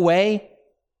absolutely no way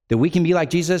that we can be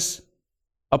like Jesus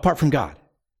apart from God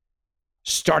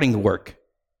starting the work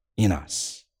in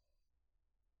us.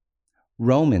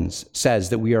 Romans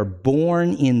says that we are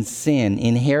born in sin,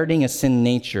 inheriting a sin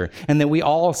nature, and that we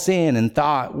all sin in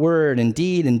thought, word, and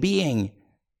deed, and being.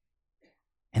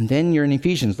 And then you're in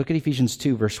Ephesians. Look at Ephesians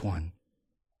 2, verse 1.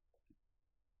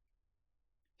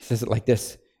 He says it like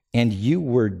this, and you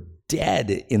were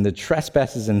dead in the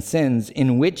trespasses and sins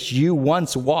in which you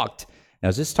once walked. Now,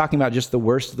 is this talking about just the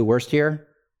worst of the worst here?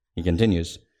 He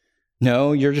continues.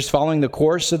 No, you're just following the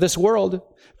course of this world,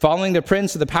 following the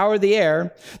prince of the power of the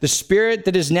air, the spirit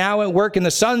that is now at work in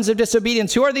the sons of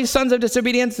disobedience. Who are these sons of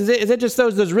disobedience? Is it just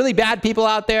those really bad people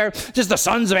out there? Just the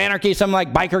sons of anarchy, some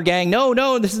like biker gang?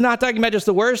 No, this is not talking about just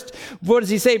the worst. What does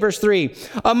he say, verse 3?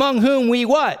 Among whom we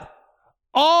what?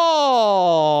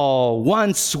 All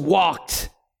once walked.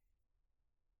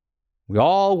 We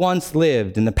all once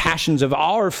lived in the passions of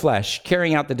our flesh,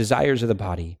 carrying out the desires of the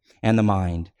body and the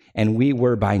mind. And we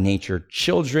were by nature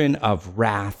children of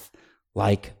wrath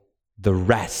like the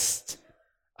rest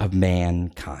of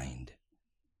mankind.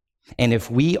 And if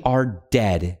we are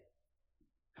dead,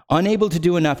 unable to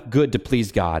do enough good to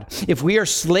please God, if we are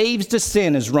slaves to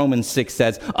sin, as Romans 6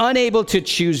 says, unable to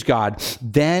choose God,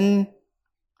 then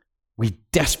we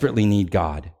desperately need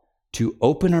God to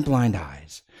open our blind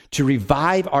eyes, to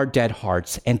revive our dead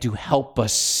hearts, and to help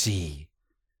us see,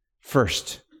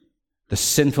 first, the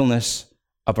sinfulness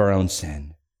of our own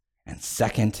sin, and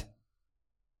second,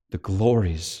 the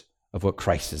glories of what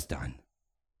Christ has done.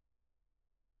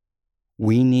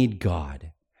 We need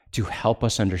God to help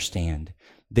us understand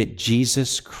that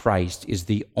Jesus Christ is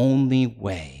the only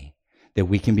way that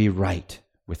we can be right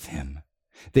with him,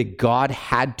 that God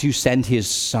had to send his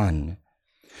Son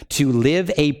to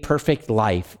live a perfect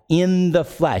life in the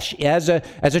flesh as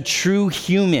a true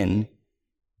human,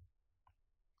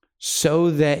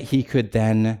 so that he could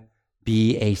then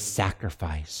be a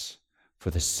sacrifice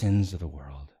for the sins of the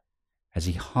world. As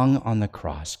he hung on the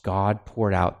cross, God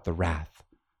poured out the wrath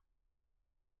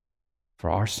for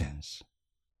our sins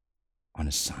on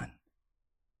his Son.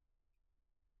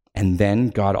 And then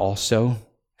God also,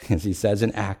 as he says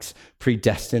in Acts,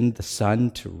 predestined the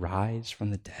Son to rise from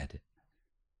the dead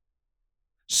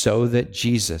so that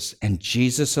Jesus and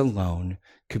Jesus alone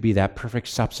could be that perfect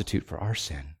substitute for our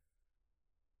sin,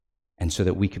 and so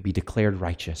that we could be declared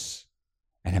righteous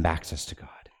and have access to God.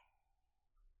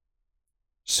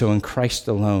 So in Christ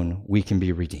alone, we can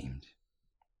be redeemed.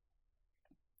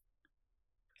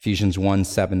 Ephesians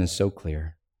 1:7 is so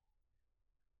clear.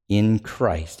 In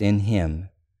Christ, in him,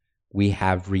 we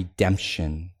have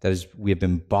redemption. That is, we have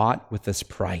been bought with this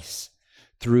price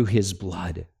through his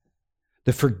blood.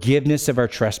 The forgiveness of our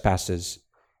trespasses,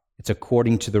 it's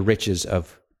according to the riches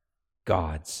of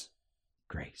God's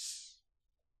grace.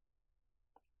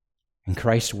 And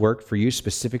Christ's work for you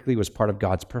specifically was part of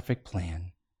God's perfect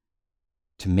plan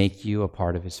to make you a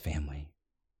part of his family.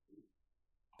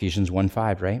 Ephesians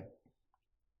 1:5, right?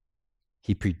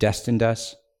 He predestined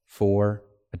us for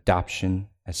adoption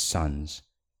as sons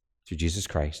through Jesus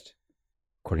Christ,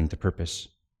 according to the purpose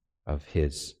of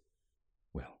his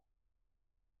will.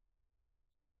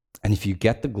 And if you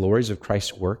get the glories of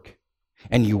Christ's work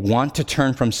and you want to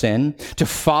turn from sin, to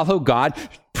follow God,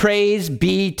 praise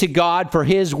be to God for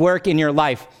his work in your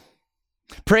life.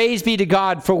 Praise be to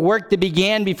God for work that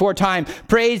began before time.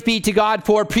 Praise be to God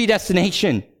for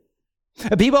predestination.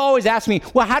 People always ask me,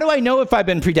 well, how do I know if I've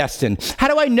been predestined? How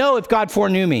do I know if God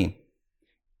foreknew me?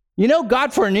 You know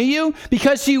God foreknew you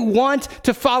because you want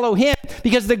to follow him,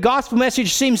 because the gospel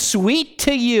message seems sweet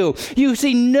to you. You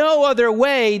see no other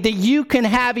way that you can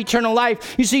have eternal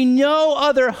life. You see no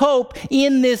other hope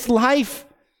in this life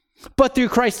but through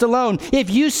Christ alone.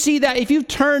 If you see that, if you've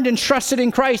turned and trusted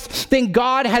in Christ, then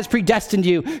God has predestined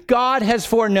you. God has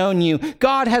foreknown you.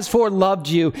 God has foreloved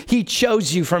you. He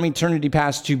chose you from eternity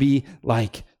past to be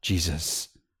like Jesus.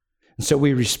 And so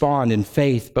we respond in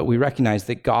faith, but we recognize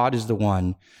that God is the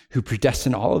one who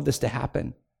predestined all of this to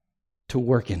happen, to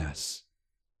work in us.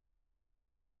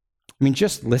 I mean,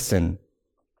 just listen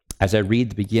as I read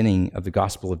the beginning of the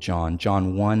Gospel of John,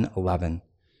 John 1:11.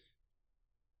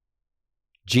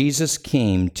 Jesus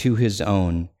came to his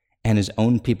own, and his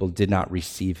own people did not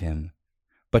receive him.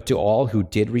 But to all who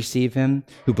did receive him,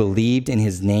 who believed in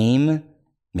his name,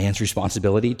 man's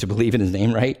responsibility to believe in his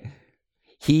name, right?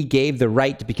 He gave the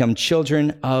right to become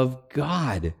children of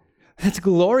God. That's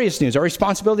glorious news. Our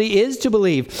responsibility is to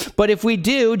believe. But if we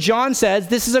do, John says,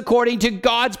 this is according to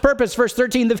God's purpose. Verse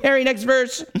 13, the very next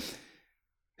verse.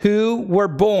 Who were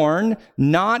born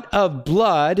not of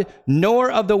blood,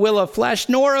 nor of the will of flesh,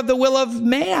 nor of the will of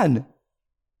man,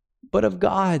 but of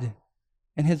God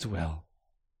and his will.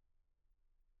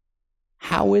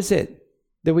 How is it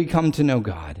that we come to know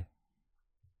God?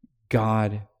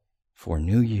 God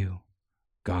foreknew you.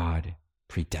 God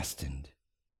predestined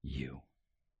you.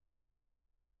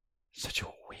 Such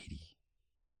a weighty,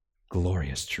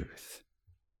 glorious truth.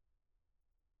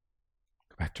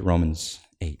 Go back to Romans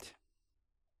 8.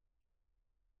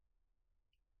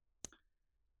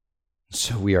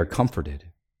 So we are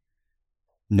comforted,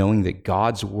 knowing that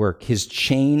God's work, his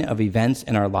chain of events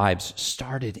in our lives,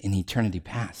 started in eternity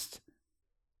past.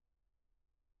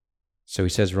 So he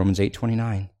says, Romans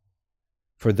 8:29,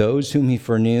 for those whom he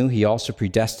foreknew, he also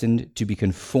predestined to be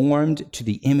conformed to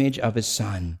the image of his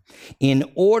Son, in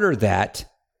order that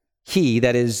he,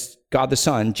 that is God the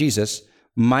Son, Jesus,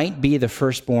 might be the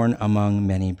firstborn among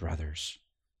many brothers.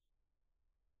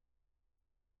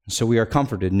 So we are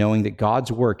comforted knowing that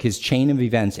God's work, his chain of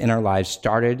events in our lives,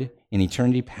 started in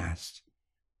eternity past.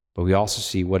 But we also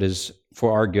see what is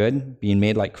for our good, being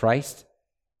made like Christ,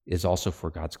 is also for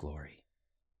God's glory.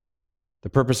 The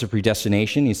purpose of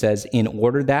predestination, he says, in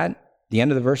order that, the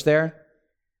end of the verse there,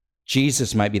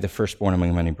 Jesus might be the firstborn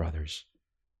among many brothers.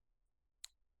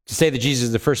 To say that Jesus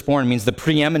is the firstborn means the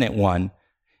preeminent one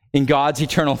in God's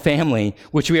eternal family,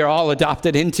 which we are all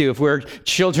adopted into if we're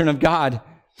children of God.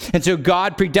 And so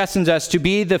God predestines us to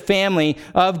be the family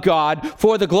of God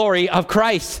for the glory of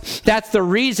Christ. That's the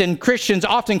reason Christians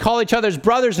often call each other's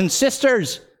brothers and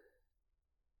sisters.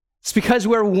 It's because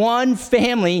we're one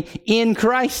family in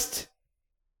Christ.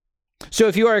 So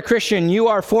if you are a Christian, you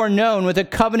are foreknown with a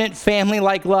covenant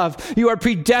family-like love. You are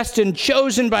predestined,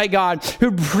 chosen by God,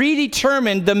 who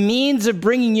predetermined the means of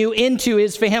bringing you into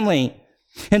his family.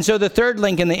 And so the third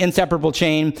link in the inseparable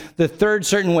chain, the third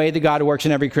certain way that God works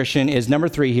in every Christian is number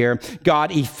 3 here.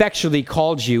 God effectually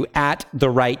called you at the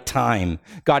right time.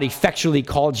 God effectually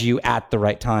called you at the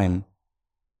right time.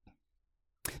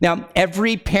 Now,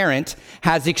 every parent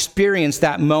has experienced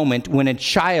that moment when a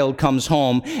child comes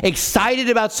home excited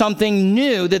about something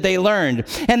new that they learned.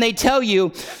 And they tell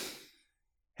you,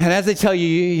 And as they tell you,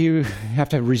 you have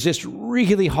to resist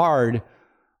really hard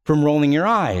from rolling your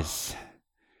eyes.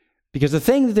 Because the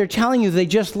thing that they're telling you they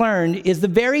just learned is the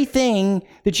very thing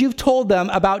that you've told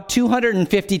them about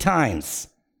 250 times.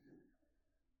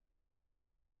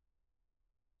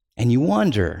 And you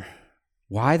wonder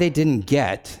why they didn't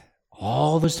get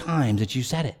all those times that you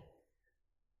said it.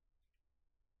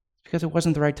 It's because it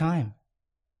wasn't the right time.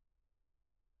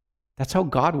 That's how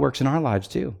God works in our lives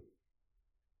too.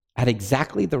 At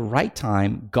exactly the right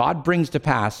time, God brings to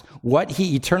pass what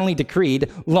he eternally decreed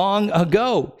long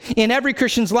ago. In every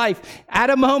Christian's life, at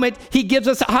a moment, he gives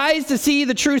us eyes to see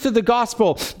the truth of the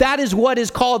gospel. That is what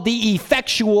is called the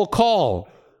effectual call.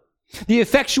 The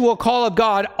effectual call of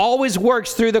God always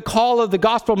works through the call of the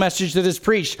gospel message that is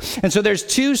preached. And so there's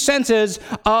two senses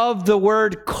of the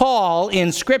word call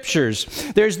in scriptures.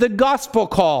 There's the gospel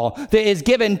call that is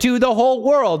given to the whole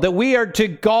world, that we are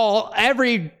to call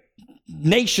every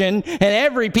nation and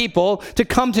every people to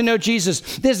come to know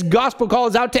Jesus. This gospel call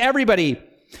is out to everybody.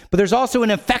 But there's also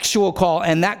an effectual call,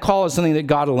 and that call is something that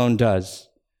God alone does.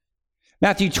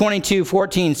 Matthew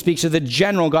 22:14 speaks of the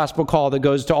general gospel call that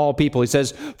goes to all people. He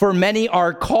says, "For many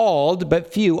are called,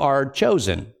 but few are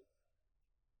chosen."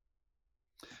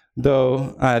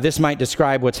 Though this might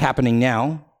describe what's happening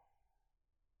now,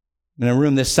 in a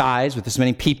room this size with this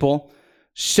many people,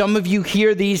 some of you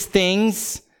hear these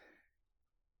things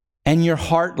and your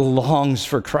heart longs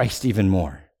for Christ even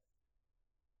more.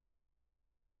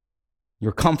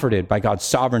 You're comforted by God's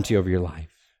sovereignty over your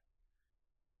life.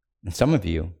 And some of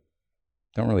you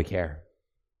don't really care.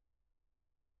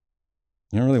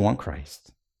 You don't really want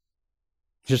Christ.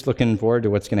 Just looking forward to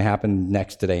what's going to happen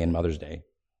next today in Mother's Day.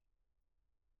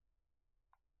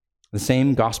 The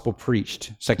same gospel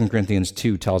preached, 2 Corinthians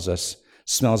 2 tells us,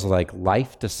 smells like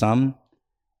life to some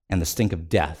and the stink of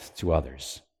death to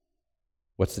others.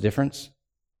 What's the difference?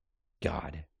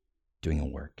 God doing a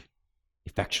work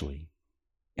effectually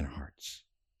in our hearts.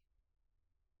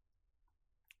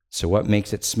 So what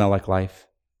makes it smell like life?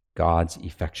 God's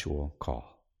effectual call.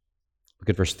 Look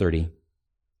at verse 30,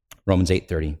 Romans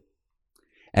 8:30.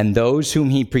 And those whom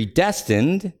he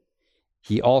predestined,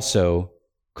 he also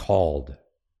called.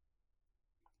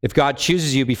 If God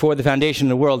chooses you before the foundation of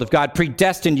the world, if God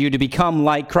predestined you to become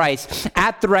like Christ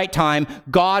at the right time,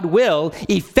 God will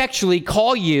effectually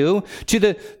call you through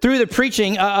the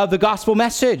preaching of the gospel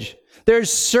message.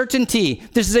 There's certainty.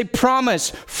 This is a promise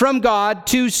from God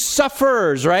to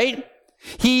sufferers, right?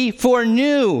 He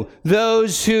foreknew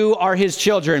those who are his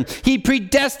children. He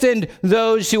predestined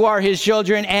those who are his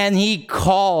children, and he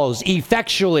calls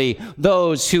effectually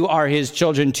those who are his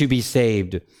children to be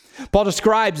saved. Paul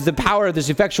describes the power of this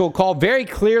effectual call very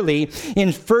clearly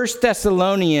in 1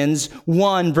 Thessalonians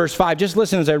 1, verse 5. Just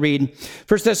listen as I read.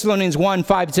 1 Thessalonians 1,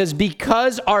 5, it says,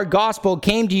 "Because our gospel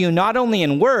came to you not only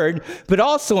in word, but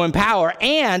also in power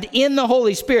and in the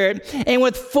Holy Spirit and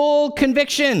with full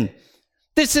conviction."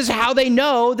 This is how they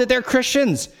know that they're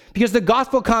Christians, because the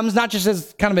gospel comes not just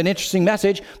as kind of an interesting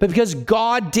message, but because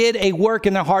God did a work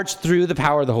in their hearts through the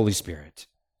power of the Holy Spirit.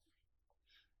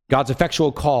 God's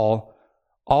effectual call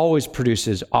always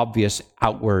produces obvious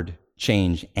outward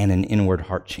change and an inward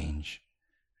heart change.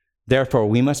 Therefore,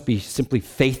 we must be simply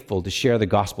faithful to share the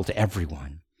gospel to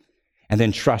everyone, and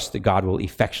then trust that God will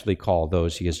effectually call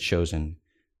those he has chosen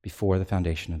before the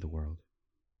foundation of the world.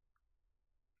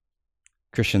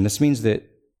 Christian, this means that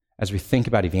as we think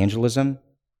about evangelism,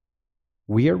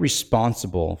 we are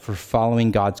responsible for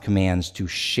following God's commands to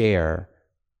share.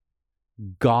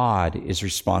 God is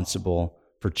responsible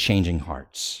for changing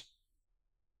hearts.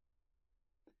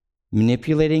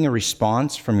 Manipulating a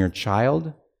response from your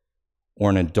child or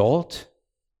an adult,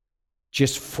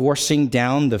 just forcing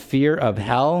down the fear of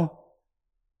hell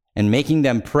and making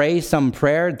them pray some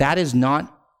prayer, that is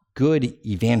not good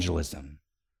evangelism.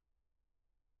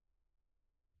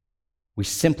 We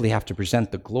simply have to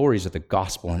present the glories of the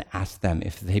gospel and ask them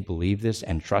if they believe this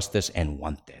and trust this and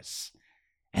want this.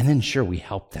 And then sure, we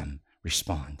help them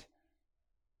respond.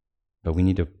 But we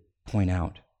need to point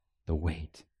out the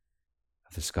weight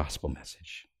of this gospel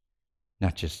message,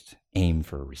 not just aim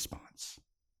for a response.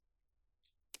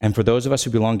 And for those of us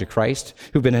who belong to Christ,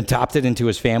 who've been adopted into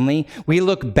his family, we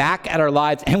look back at our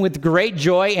lives and with great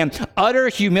joy and utter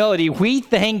humility, we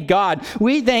thank God.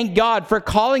 We thank God for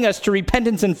calling us to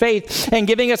repentance and faith and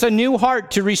giving us a new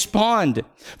heart to respond,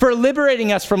 for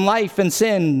liberating us from life and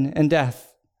sin and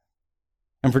death,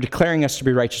 and for declaring us to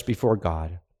be righteous before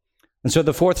God. And so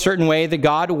the fourth certain way that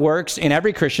God works in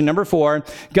every Christian, number 4,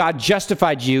 God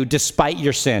justified you despite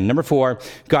your sin. Number 4,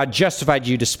 God justified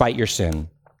you despite your sin.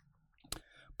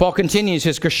 Paul continues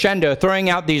his crescendo, throwing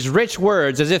out these rich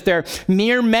words as if their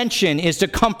mere mention is to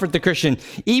comfort the Christian,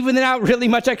 even without really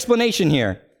much explanation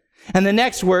here. And the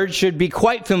next word should be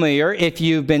quite familiar if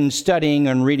you've been studying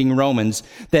and reading Romans.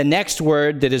 The next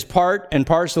word that is part and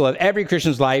parcel of every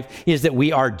Christian's life is that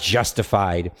we are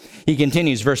justified. He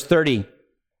continues, verse 30.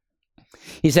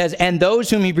 He says, and those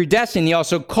whom he predestined, he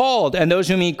also called. And those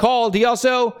whom he called, he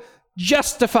also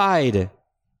justified.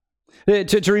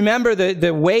 To remember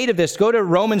the weight of this, go to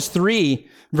Romans 3,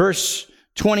 verse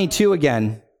 22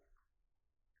 again.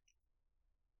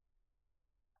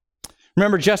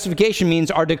 Remember, justification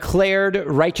means our declared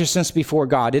righteousness before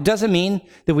God. It doesn't mean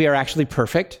that we are actually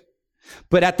perfect.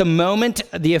 But at the moment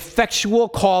the effectual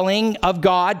calling of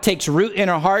God takes root in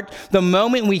our heart, the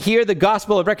moment we hear the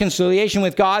gospel of reconciliation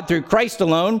with God through Christ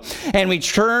alone, and we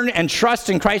turn and trust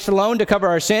in Christ alone to cover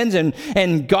our sins,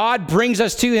 and God brings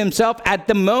us to himself, at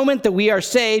the moment that we are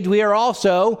saved, we are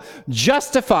also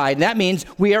justified. That means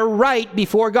we are right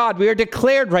before God. We are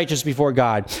declared righteous before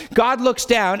God. God looks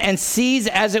down and sees,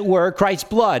 as it were, Christ's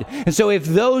blood. And so if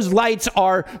those lights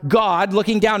are God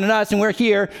looking down on us and we're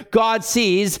here, God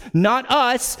sees not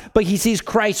us, but he sees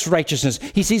Christ's righteousness.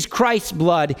 He sees Christ's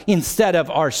blood instead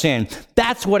of our sin.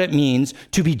 That's what it means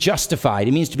to be justified.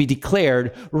 It means to be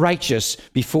declared righteous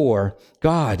before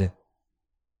God.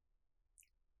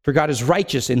 For God is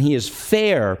righteous and he is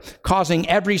fair, causing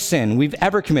every sin we've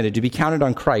ever committed to be counted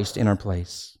on Christ in our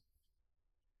place.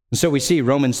 And so we see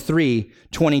Romans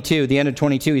 3:22, the end of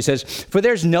 22, he says, for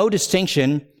there's no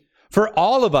distinction, for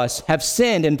all of us have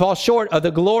sinned and fall short of the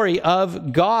glory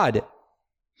of God,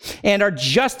 and are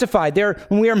justified there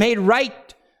when we are made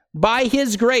right by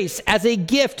his grace as a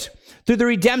gift through the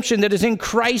redemption that is in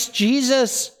Christ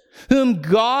Jesus, whom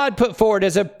God put forward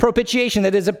as a propitiation,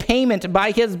 that is a payment by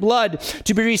his blood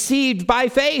to be received by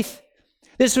faith.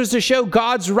 This was to show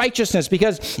God's righteousness,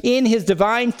 because in his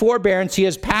divine forbearance, he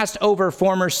has passed over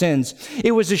former sins.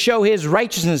 It was to show his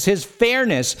righteousness, his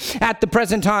fairness at the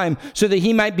present time, so that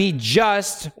he might be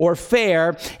just or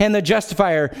fair and the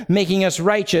justifier, making us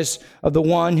righteous of the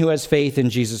one who has faith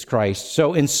in Jesus Christ.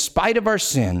 So in spite of our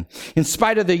sin, in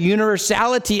spite of the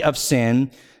universality of sin,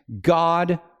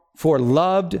 God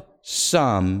foreloved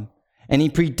some, and he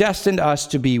predestined us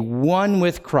to be one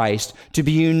with Christ, to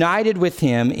be united with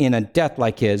him in a death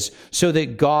like his, so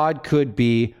that God could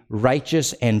be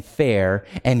righteous and fair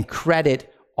and credit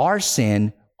our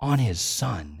sin on his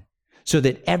Son, so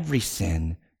that every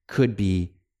sin could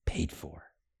be paid for.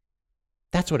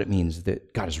 That's what it means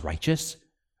that God is righteous,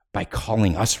 by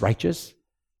calling us righteous.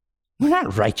 We're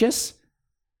not righteous.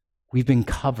 We've been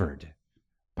covered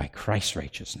by Christ's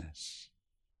righteousness.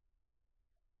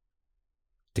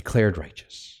 Declared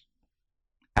righteous,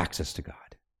 access to God.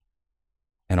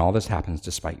 And all this happens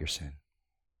despite your sin.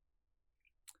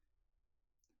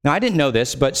 Now, I didn't know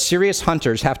this, but serious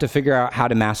hunters have to figure out how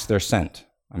to mask their scent.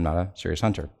 I'm not a serious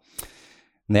hunter.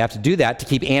 And they have to do that to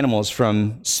keep animals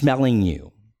from smelling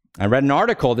you. I read an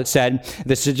article that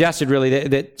suggested really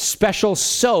that special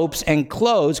soaps and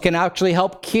clothes can actually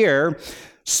help cure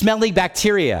smelly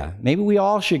bacteria. Maybe we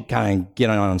all should kind of get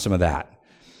on some of that.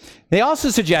 They also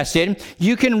suggested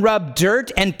you can rub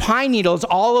dirt and pine needles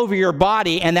all over your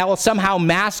body, and that will somehow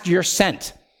mask your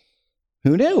scent.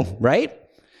 Who knew, right?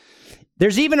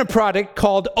 There's even a product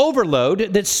called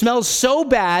Overload that smells so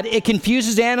bad it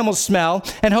confuses animals' smell,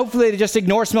 and hopefully they just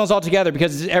ignore smells altogether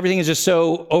because everything is just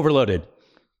so overloaded.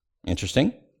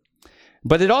 Interesting.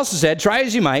 But it also said, try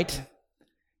as you might,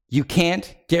 you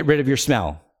can't get rid of your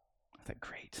smell. I thought,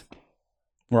 great.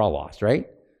 We're all lost, right?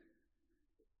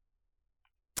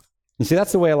 You see,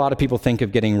 that's the way a lot of people think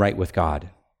of getting right with God.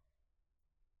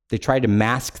 They try to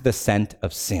mask the scent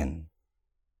of sin.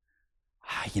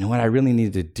 You know what? I really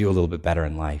need to do a little bit better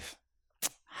in life.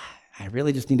 I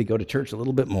really just need to go to church a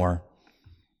little bit more.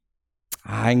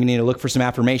 I need to look for some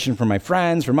affirmation from my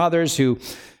friends, from others who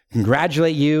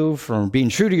congratulate you for being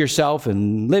true to yourself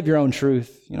and live your own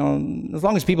truth. You know, as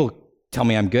long as people tell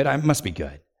me I'm good, I must be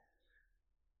good.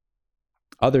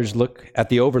 Others look at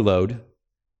the overload,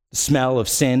 the smell of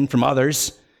sin from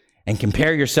others, and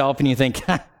compare yourself, and you think,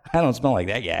 I don't smell like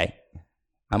that guy.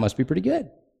 I must be pretty good.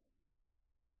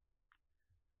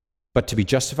 But to be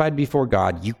justified before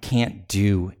God, you can't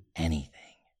do anything.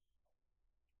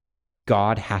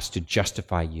 God has to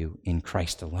justify you in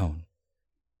Christ alone.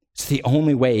 It's the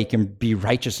only way he can be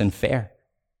righteous and fair.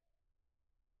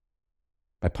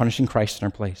 By punishing Christ in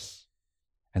our place,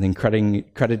 and then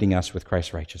crediting us with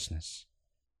Christ's righteousness.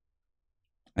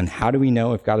 And how do we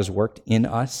know if God has worked in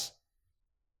us?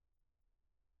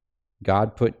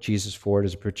 God put Jesus forward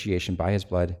as a propitiation by his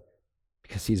blood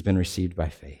because he's been received by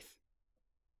faith.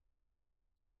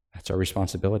 That's our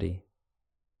responsibility.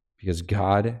 because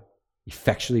God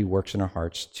effectually works in our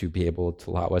hearts to be able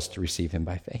to allow us to receive him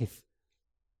by faith.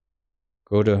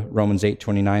 Go to Romans 8,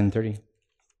 29 and 30.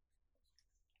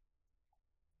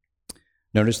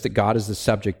 Notice that God is the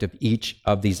subject of each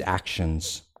of these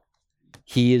actions.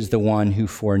 He is the one who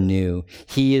foreknew.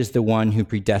 He is the one who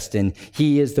predestined.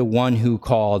 He is the one who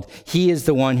called. He is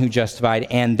the one who justified.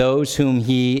 And those whom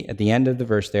he, at the end of the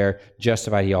verse there,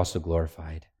 justified, he also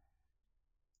glorified.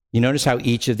 You notice how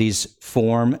each of these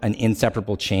form an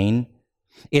inseparable chain?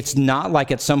 It's not like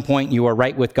at some point you are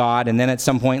right with God, and then at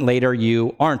some point later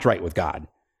you aren't right with God.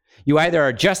 You either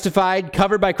are justified,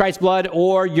 covered by Christ's blood,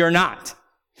 or you're not.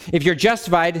 If you're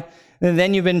justified,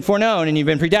 then you've been foreknown and you've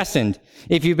been predestined.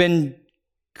 If you've been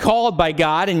called by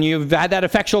God and you've had that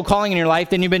effectual calling in your life,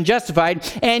 then you've been justified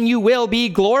and you will be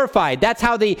glorified. That's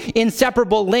how the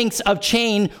inseparable links of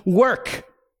chain work.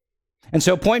 And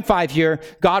so point 5 here,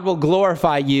 God will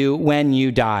glorify you when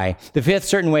you die. The fifth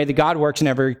certain way that God works in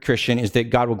every Christian is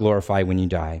that God will glorify when you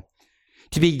die.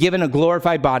 To be given a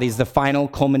glorified body is the final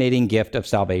culminating gift of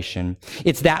salvation.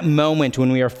 It's that moment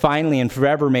when we are finally and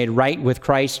forever made right with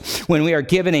Christ, when we are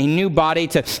given a new body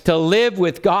to live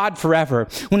with God forever,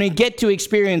 when we get to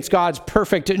experience God's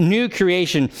perfect new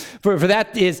creation, for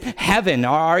that is heaven,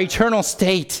 our eternal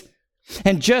state.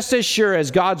 And just as sure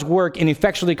as God's work in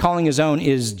effectually calling his own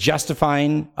is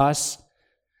justifying us,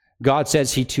 God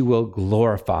says he too will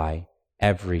glorify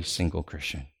every single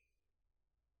Christian.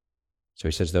 So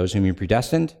he says, those whom he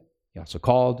predestined, he also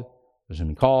called. Those whom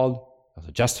he called, he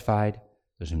also justified.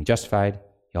 Those whom he justified,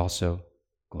 he also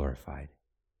glorified.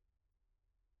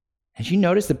 Have you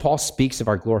noticed that Paul speaks of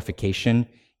our glorification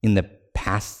in the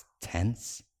past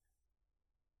tense?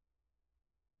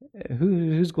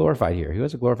 Who's glorified here? Who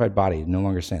has a glorified body, no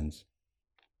longer sins?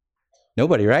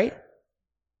 Nobody, right?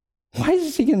 Why is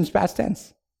he speaking in past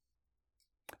tense?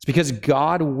 It's because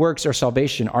God works our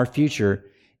salvation, our future.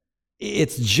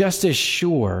 It's just as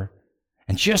sure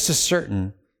and just as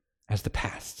certain as the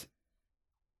past.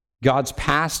 God's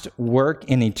past work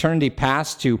in eternity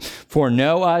past to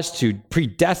foreknow us, to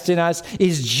predestine us,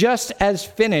 is just as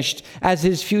finished as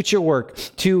his future work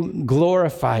to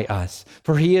glorify us.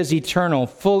 For he is eternal,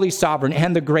 fully sovereign,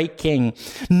 and the great King.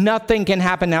 Nothing can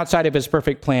happen outside of his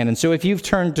perfect plan. And so if you've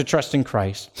turned to trust in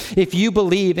Christ, if you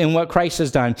believe in what Christ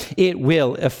has done, it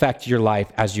will affect your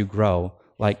life as you grow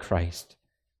like Christ.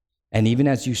 And even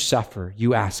as you suffer,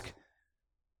 you ask,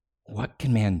 what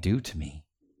can man do to me?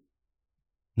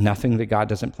 Nothing that God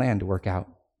doesn't plan to work out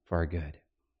for our good.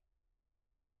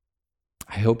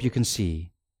 I hope you can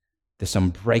see this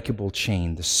unbreakable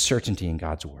chain, the certainty in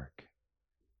God's work.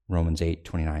 Romans 8,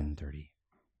 29 and 30.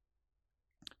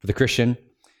 For the Christian,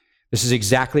 this is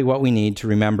exactly what we need to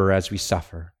remember as we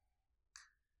suffer.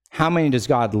 How many does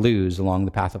God lose along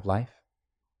the path of life?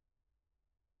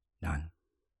 None.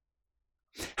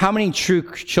 How many true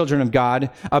children of God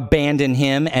abandon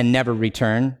him and never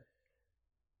return?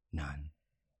 None.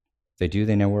 They do,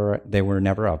 they were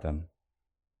never of him.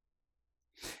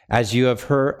 As you have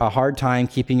a hard time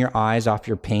keeping your eyes off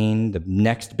your pain, the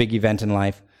next big event in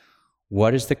life,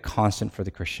 what is the constant for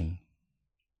the Christian?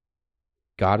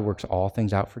 God works all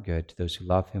things out for good to those who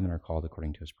love him and are called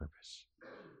according to his purpose.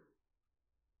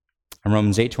 And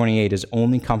Romans 8:28 is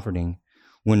only comforting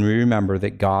when we remember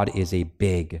that God is a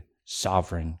big,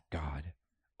 sovereign God,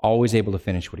 always able to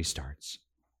finish what he starts.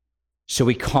 So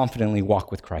we confidently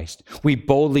walk with Christ. We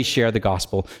boldly share the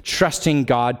gospel, trusting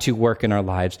God to work in our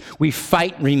lives. We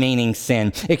fight remaining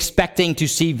sin, expecting to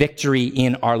see victory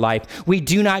in our life. We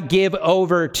do not give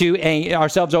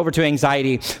ourselves over to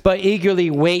anxiety, but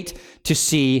eagerly wait to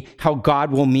see how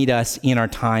God will meet us in our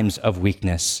times of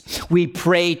weakness. We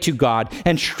pray to God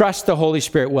and trust the Holy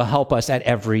Spirit will help us at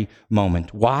every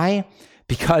moment. Why?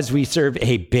 Because we serve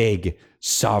a big,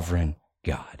 sovereign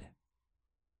God.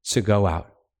 So go out.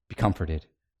 Be comforted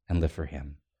and live for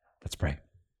him. Let's pray.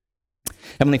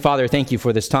 Heavenly Father, thank you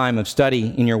for this time of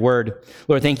study in your word.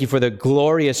 Lord, thank you for the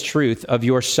glorious truth of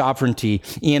your sovereignty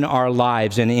in our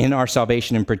lives and in our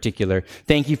salvation in particular.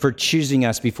 Thank you for choosing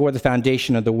us before the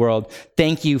foundation of the world.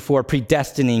 Thank you for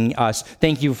predestining us.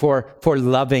 Thank you for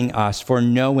loving us, for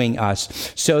knowing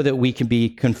us, so that we can be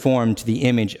conformed to the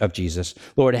image of Jesus.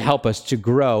 Lord, help us to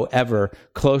grow ever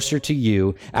closer to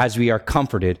you as we are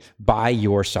comforted by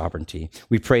your sovereignty.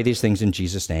 We pray these things in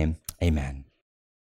Jesus' name. Amen.